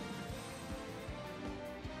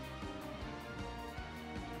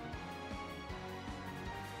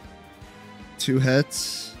 Two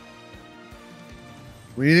hits.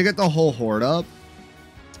 We need to get the whole horde up.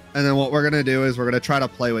 And then what we're going to do is we're going to try to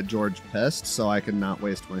play with George pissed so I can not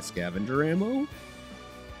waste my scavenger ammo.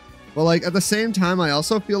 But like at the same time, I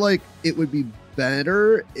also feel like it would be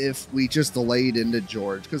better if we just delayed into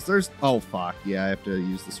George because there's... Oh, fuck. Yeah, I have to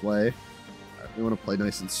use this way. Right, we want to play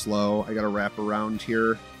nice and slow. I got to wrap around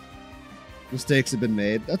here. Mistakes have been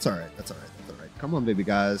made. That's all right. That's all right. That's all right. Come on, baby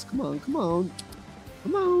guys. Come on. Come on.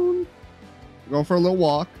 Come on. We're going for a little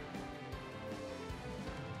walk.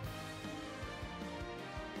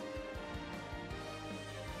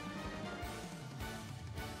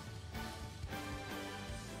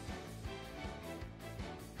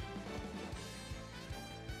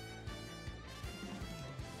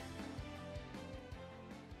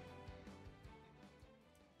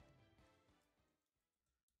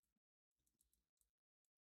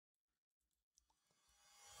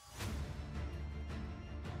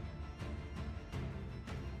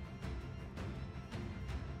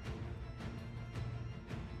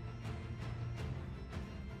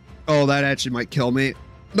 Oh, that actually might kill me.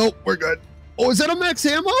 Nope, we're good. Oh, is that a max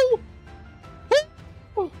ammo?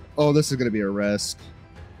 Oh, this is going to be a risk.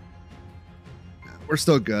 We're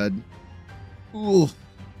still good. Ooh. All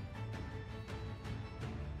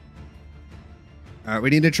right, we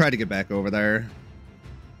need to try to get back over there.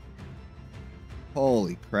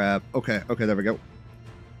 Holy crap. Okay, okay, there we go.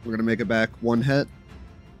 We're going to make it back one hit.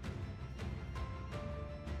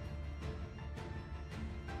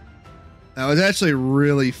 That was actually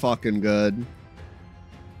really fucking good.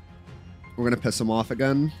 We're going to piss him off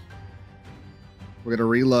again. We're going to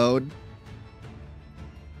reload.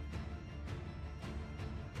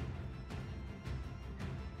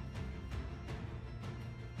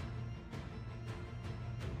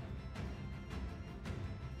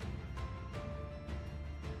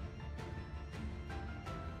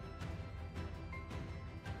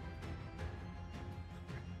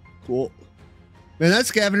 Cool. Man, that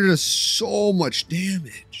scavenger does so much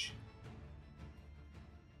damage.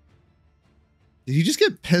 Did you just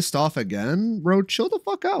get pissed off again? Bro, chill the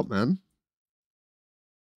fuck out, man.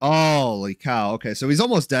 Holy cow. Okay, so he's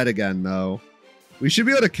almost dead again, though. We should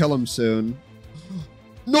be able to kill him soon.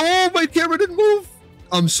 No, my camera didn't move.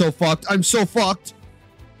 I'm so fucked. I'm so fucked.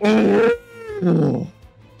 Oh.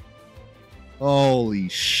 Holy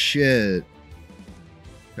shit.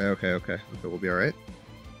 Okay. We'll be all right.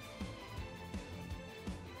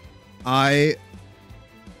 I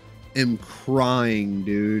am crying,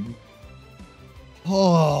 dude.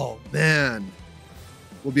 Oh, man.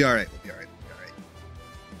 We'll be all right.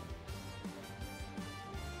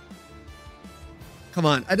 Come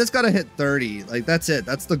on. I just got to hit 30. Like, that's it.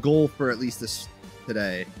 That's the goal for at least this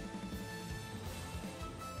today.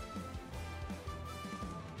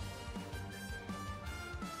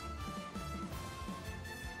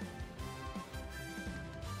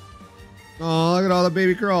 Oh, look at all the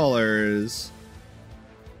baby crawlers.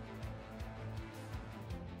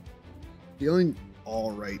 Feeling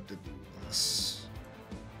all right to do this.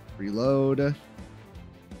 Reload. I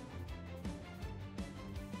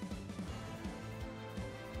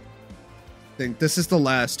think this is the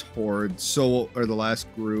last horde, or the last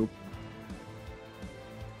group.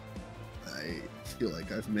 I feel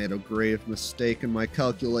like I've made a grave mistake in my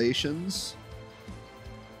calculations.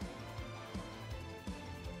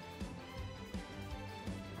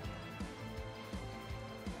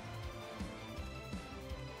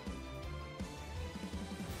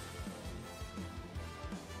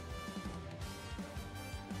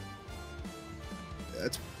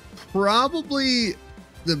 That's probably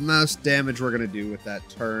the most damage we're going to do with that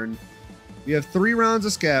turn. We have 3 rounds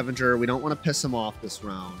of Scavenger. We don't want to piss him off this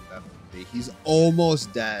round. Definitely. He's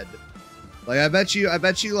almost dead. Like, I bet you,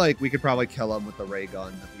 like, we could probably kill him with the ray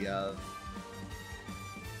gun that we have.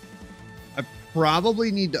 I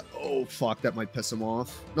probably need to... Oh, fuck. That might piss him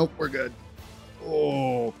off. Nope, we're good.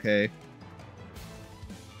 Oh, okay.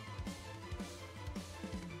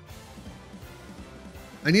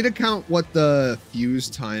 I need to count what the fuse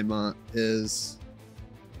time is.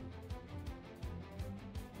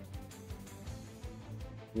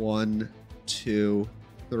 1, 2,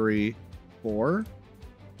 3, 4.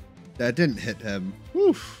 That didn't hit him.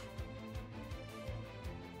 Oof.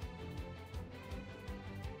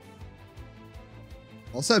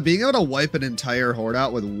 Also, being able to wipe an entire horde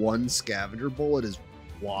out with 1 scavenger bullet is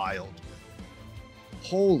wild.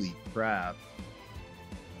 Holy crap.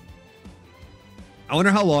 I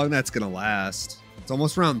wonder how long that's going to last. It's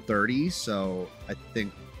almost round 30, so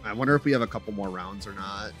I wonder if we have a couple more rounds or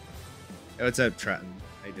not. Oh, it's a Trenton.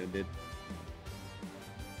 How you doing, dude?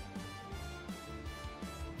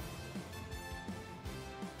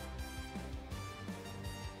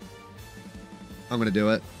 I'm going to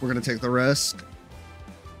do it. We're going to take the risk.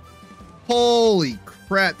 Holy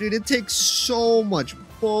crap, dude. It takes so much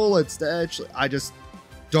bullets to actually...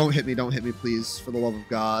 Don't hit me, please, for the love of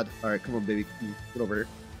God. All right, come on, baby. Get over here.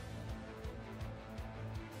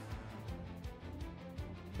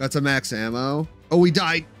 That's a max ammo. Oh, we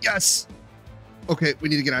died. Yes. Okay, we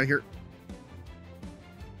need to get out of here.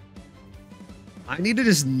 I need to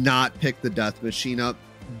just not pick the death machine up.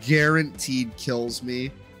 Guaranteed kills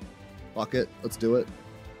me. Fuck it. Let's do it.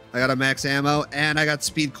 I got a max ammo and I got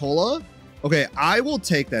speed cola. Okay, I will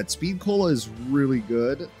take that. Speed cola is really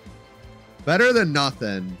good. Better than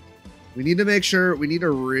nothing. We need to make sure. We need to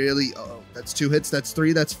really... Oh, that's 2 hits. That's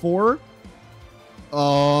 3. That's 4.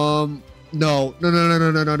 No.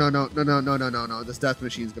 This death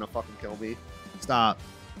machine's gonna fucking kill me. Stop.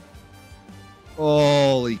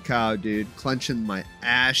 Holy cow, dude. Clenching my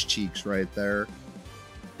ass cheeks right there.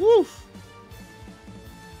 Woof.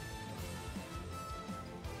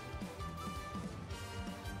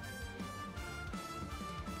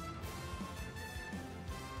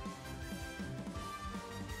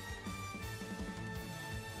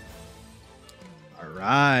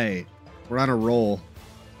 Right, we're on a roll.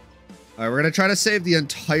 All right, we're gonna try to save the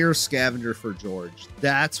entire scavenger for George.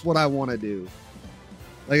 That's what I want to do.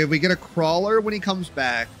 Like, if we get a crawler when he comes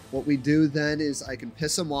back, what we do then is I can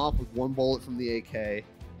piss him off with 1 bullet from the AK,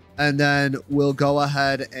 and then we'll go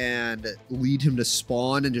ahead and lead him to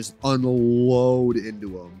spawn and just unload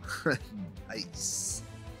into him. Nice.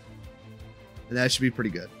 And that should be pretty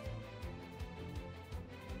good.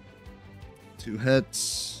 2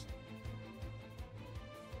 hits.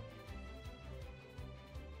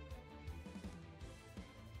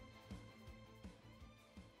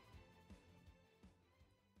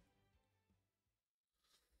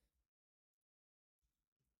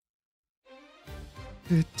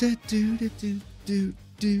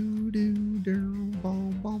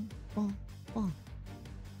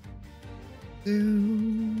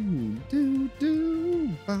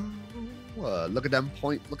 Look at them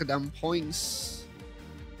point. Look at them points.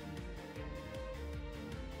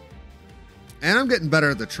 And I'm getting better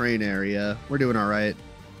at the train area. We're doing all right.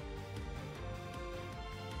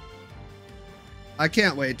 I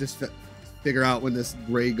can't wait to figure out when this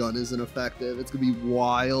ray gun isn't effective. It's gonna be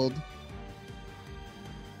wild.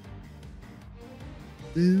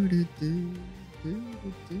 Do, do, do, do,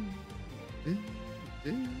 do, do, do,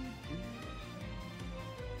 do.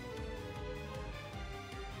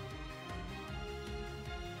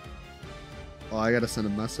 Oh, I gotta send a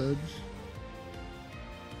message.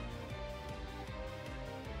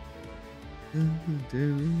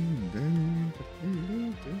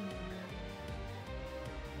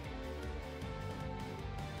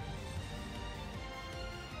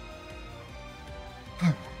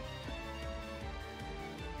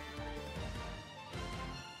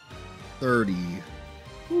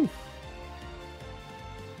 Whew.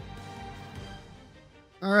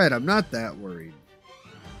 All right, I'm not that worried.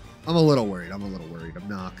 I'm a little worried. I'm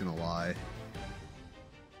not gonna lie.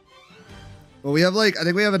 But we have I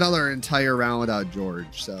think we have another entire round without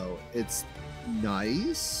George, so it's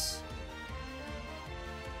nice.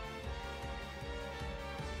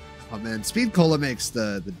 Oh man, Speed Cola makes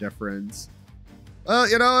the difference. Well,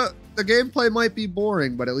 you know, the gameplay might be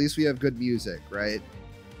boring, but at least we have good music, right?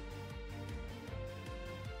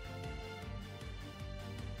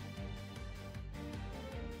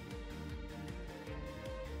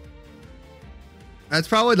 That's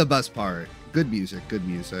probably the best part. Good music, good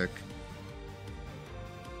music.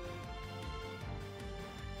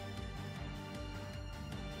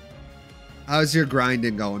 How's your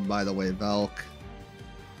grinding going, by the way, Velk?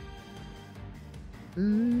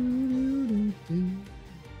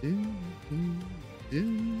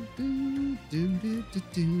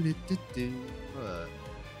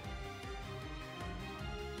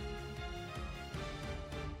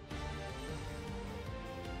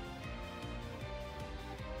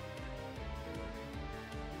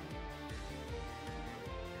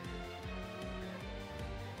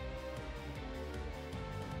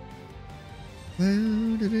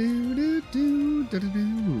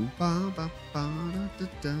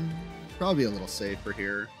 Probably a little safer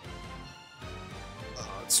here.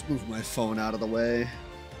 Let's move my phone out of the way.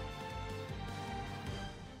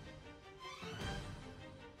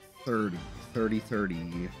 30, 30,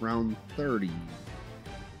 30. Round 30.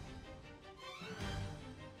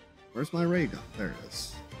 Where's my ray gun? There it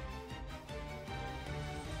is.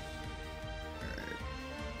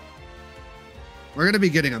 We're going to be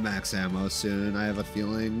getting a max ammo soon, I have a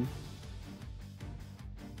feeling.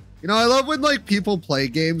 You know, I love when, like, people play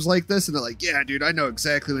games like this and they're like, yeah, dude, I know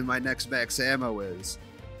exactly when my next max ammo is.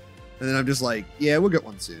 And then I'm just like, yeah, we'll get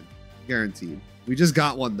one soon. Guaranteed. We just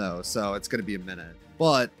got one, though, so it's going to be a minute.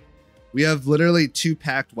 But we have literally 2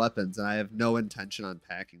 packed weapons, and I have no intention on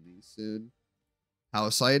packing these soon.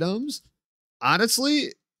 House items?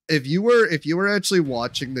 Honestly, if you were actually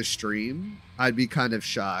watching the stream, I'd be kind of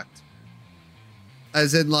shocked.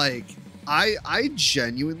 As in, like, I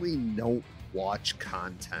genuinely don't watch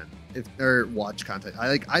content.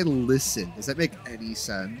 I listen. Does that make any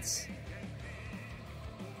sense?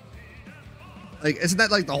 Like, isn't that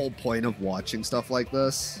like the whole point of watching stuff like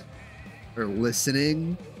this? Or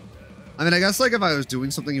listening? I mean, I guess like if I was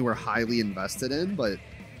doing something you were highly invested in, but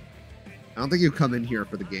I don't think you come in here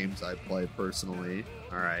for the games I play personally.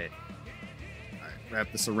 All right. All right,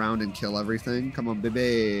 wrap this around and kill everything. Come on,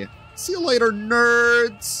 baby. See you later,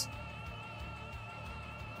 nerds.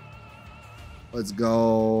 Let's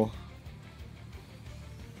go.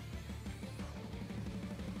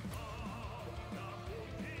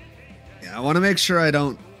 Yeah, I want to make sure I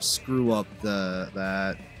don't screw up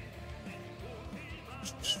that.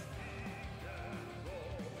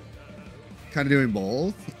 Kind of doing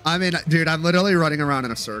both. I mean, dude, I'm literally running around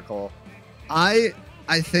in a circle. I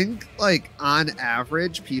think, like, on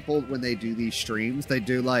average, people, when they do these streams, they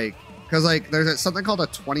do, like, because, like, there's something called a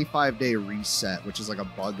 25-day reset, which is, like, a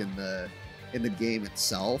bug in the game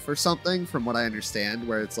itself or something, from what I understand,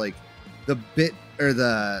 where it's, like, the bit, or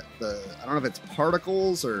the I don't know if it's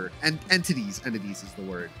particles or entities is the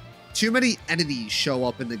word. Too many entities show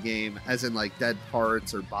up in the game, as in, like, dead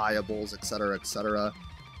parts or buyables, etc., etc.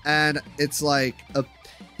 And it's, like,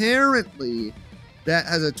 apparently that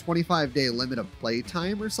has a 25-day limit of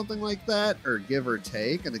playtime or something like that, or give or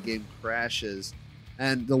take, and the game crashes.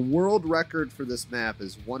 And the world record for this map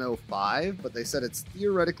is 105, but they said it's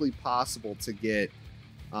theoretically possible to get,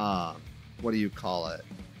 what do you call it?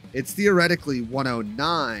 It's theoretically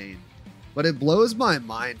 109, but it blows my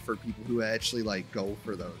mind for people who actually, like, go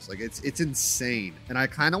for those. Like, it's insane. And I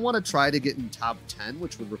kind of want to try to get in top 10,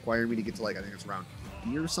 which would require me to get to, like, I think it's around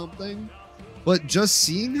 50 or something. But just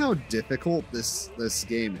seeing how difficult this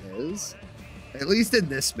game is, at least in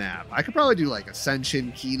this map, I could probably do like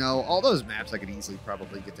Ascension, Kino, all those maps I could easily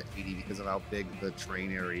probably get to 80 because of how big the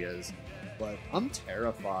train area is. But I'm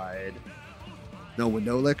terrified. No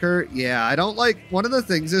window liquor? Yeah, I don't like, one of the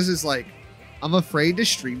things is like, I'm afraid to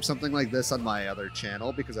stream something like this on my other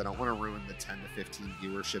channel because I don't want to ruin the 10 to 15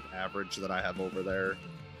 viewership average that I have over there.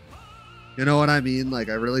 You know what I mean? Like,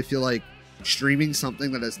 I really feel like streaming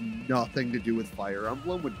something that has nothing to do with Fire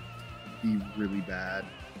Emblem would be really bad.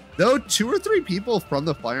 Though 2 or 3 people from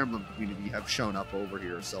the Fire Emblem community have shown up over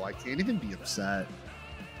here, so I can't even be upset.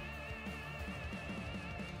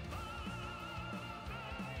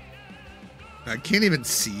 I can't even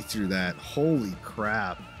see through that. Holy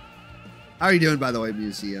crap. How are you doing, by the way,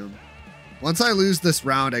 Museum? Once I lose this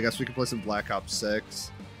round, I guess we can play some Black Ops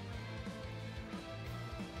 6.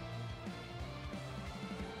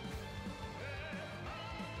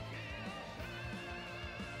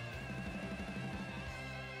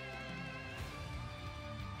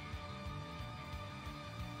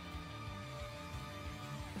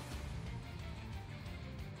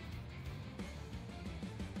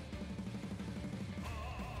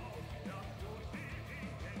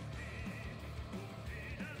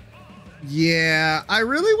 Yeah, I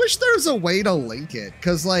really wish there was a way to link it.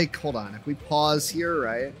 Because, like, hold on. If we pause here,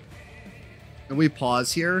 right? And we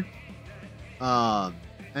pause here. And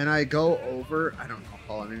I go over... I don't know.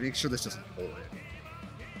 Hold on. Let me make sure this doesn't pull it.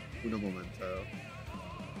 Uno momento.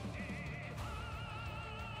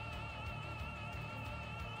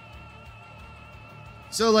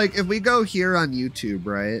 So, like, if we go here on YouTube,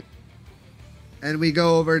 right? And we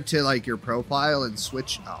go over to, like, your profile and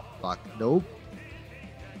switch... Oh, fuck. Nope.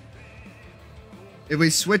 If we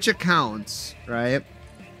switch accounts, right,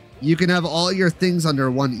 you can have all your things under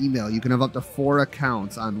one email. You can have up to 4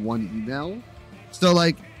 accounts on one email. So,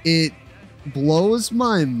 like, it blows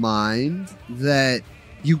my mind that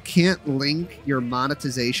you can't link your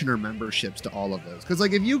monetization or memberships to all of those. Because,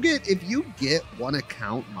 like, if you get one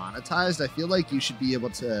account monetized, I feel like you should be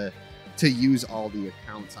able to use all the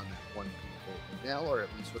accounts on that one email, or at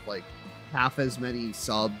least with, like, half as many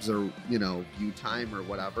subs or, you know, view time or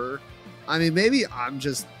whatever. I mean, maybe I'm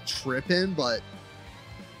just tripping, but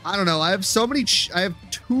I don't know. I have so many. I have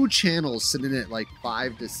 2 channels sitting at like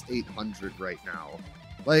 500 to 800 right now.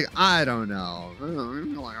 Like, I don't know.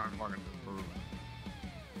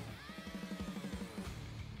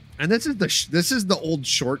 And this is the old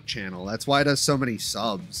short channel. That's why it has so many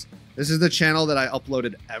subs. This is the channel that I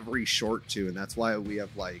uploaded every short to, and that's why we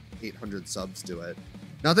have like 800 subs to it.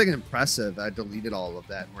 Nothing impressive. I deleted all of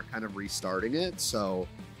that, and we're kind of restarting it. So.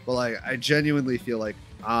 But, like, I genuinely feel like,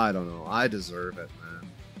 I don't know, I deserve it, man.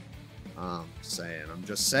 I'm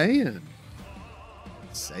just saying.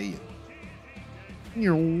 Fight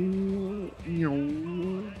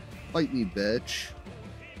me, bitch.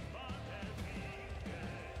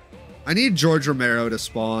 I need George Romero to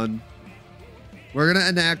spawn. We're going to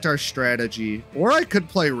enact our strategy. Or I could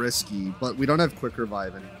play risky, but we don't have quick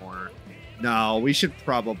revive anymore. No, we should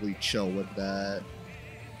probably chill with that.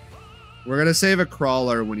 We're going to save a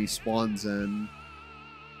crawler when he spawns in.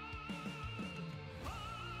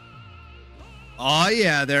 Oh,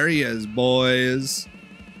 yeah, there he is, boys.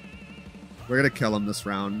 We're going to kill him this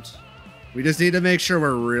round. We just need to make sure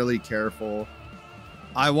we're really careful.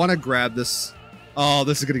 I want to grab this. Oh,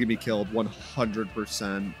 this is going to get me killed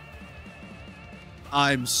 100%.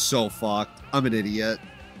 I'm so fucked. I'm an idiot.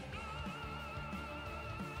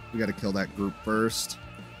 We got to kill that group first.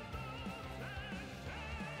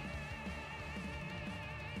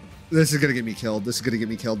 This is going to get me killed. This is going to get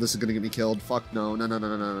me killed. This is going to get me killed. Fuck no. No, no,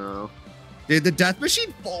 no, no, no, no. Dude, the death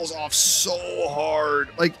machine falls off so hard.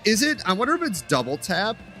 Like, is it? I wonder if it's double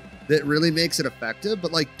tap that really makes it effective.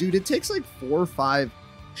 But, like, dude, it takes like 4 or 5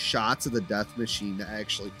 shots of the death machine to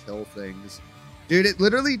actually kill things. Dude, it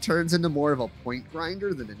literally turns into more of a point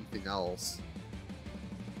grinder than anything else.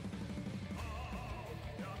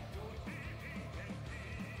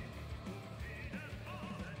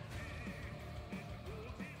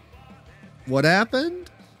 What happened?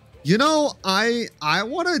 You know, I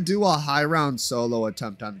want to do a high round solo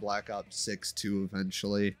attempt on Black Ops 6 too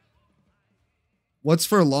eventually. What's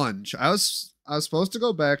for lunch? I was supposed to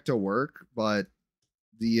go back to work, but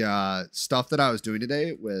the stuff that I was doing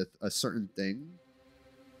today with a certain thing.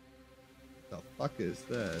 The fuck is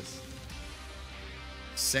this?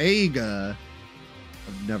 Sega.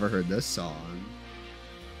 I've never heard this song.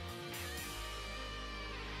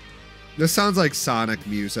 This sounds like Sonic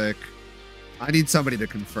music. I need somebody to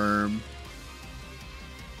confirm.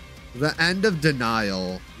 The end of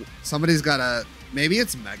Denial. Somebody's got a... Maybe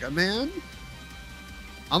it's Mega Man?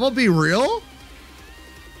 I'm gonna be real.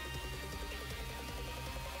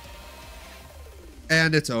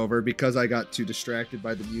 And it's over because I got too distracted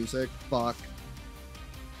by the music. Fuck.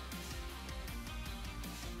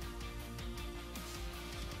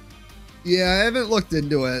 Yeah, I haven't looked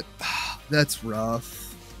into it. That's rough.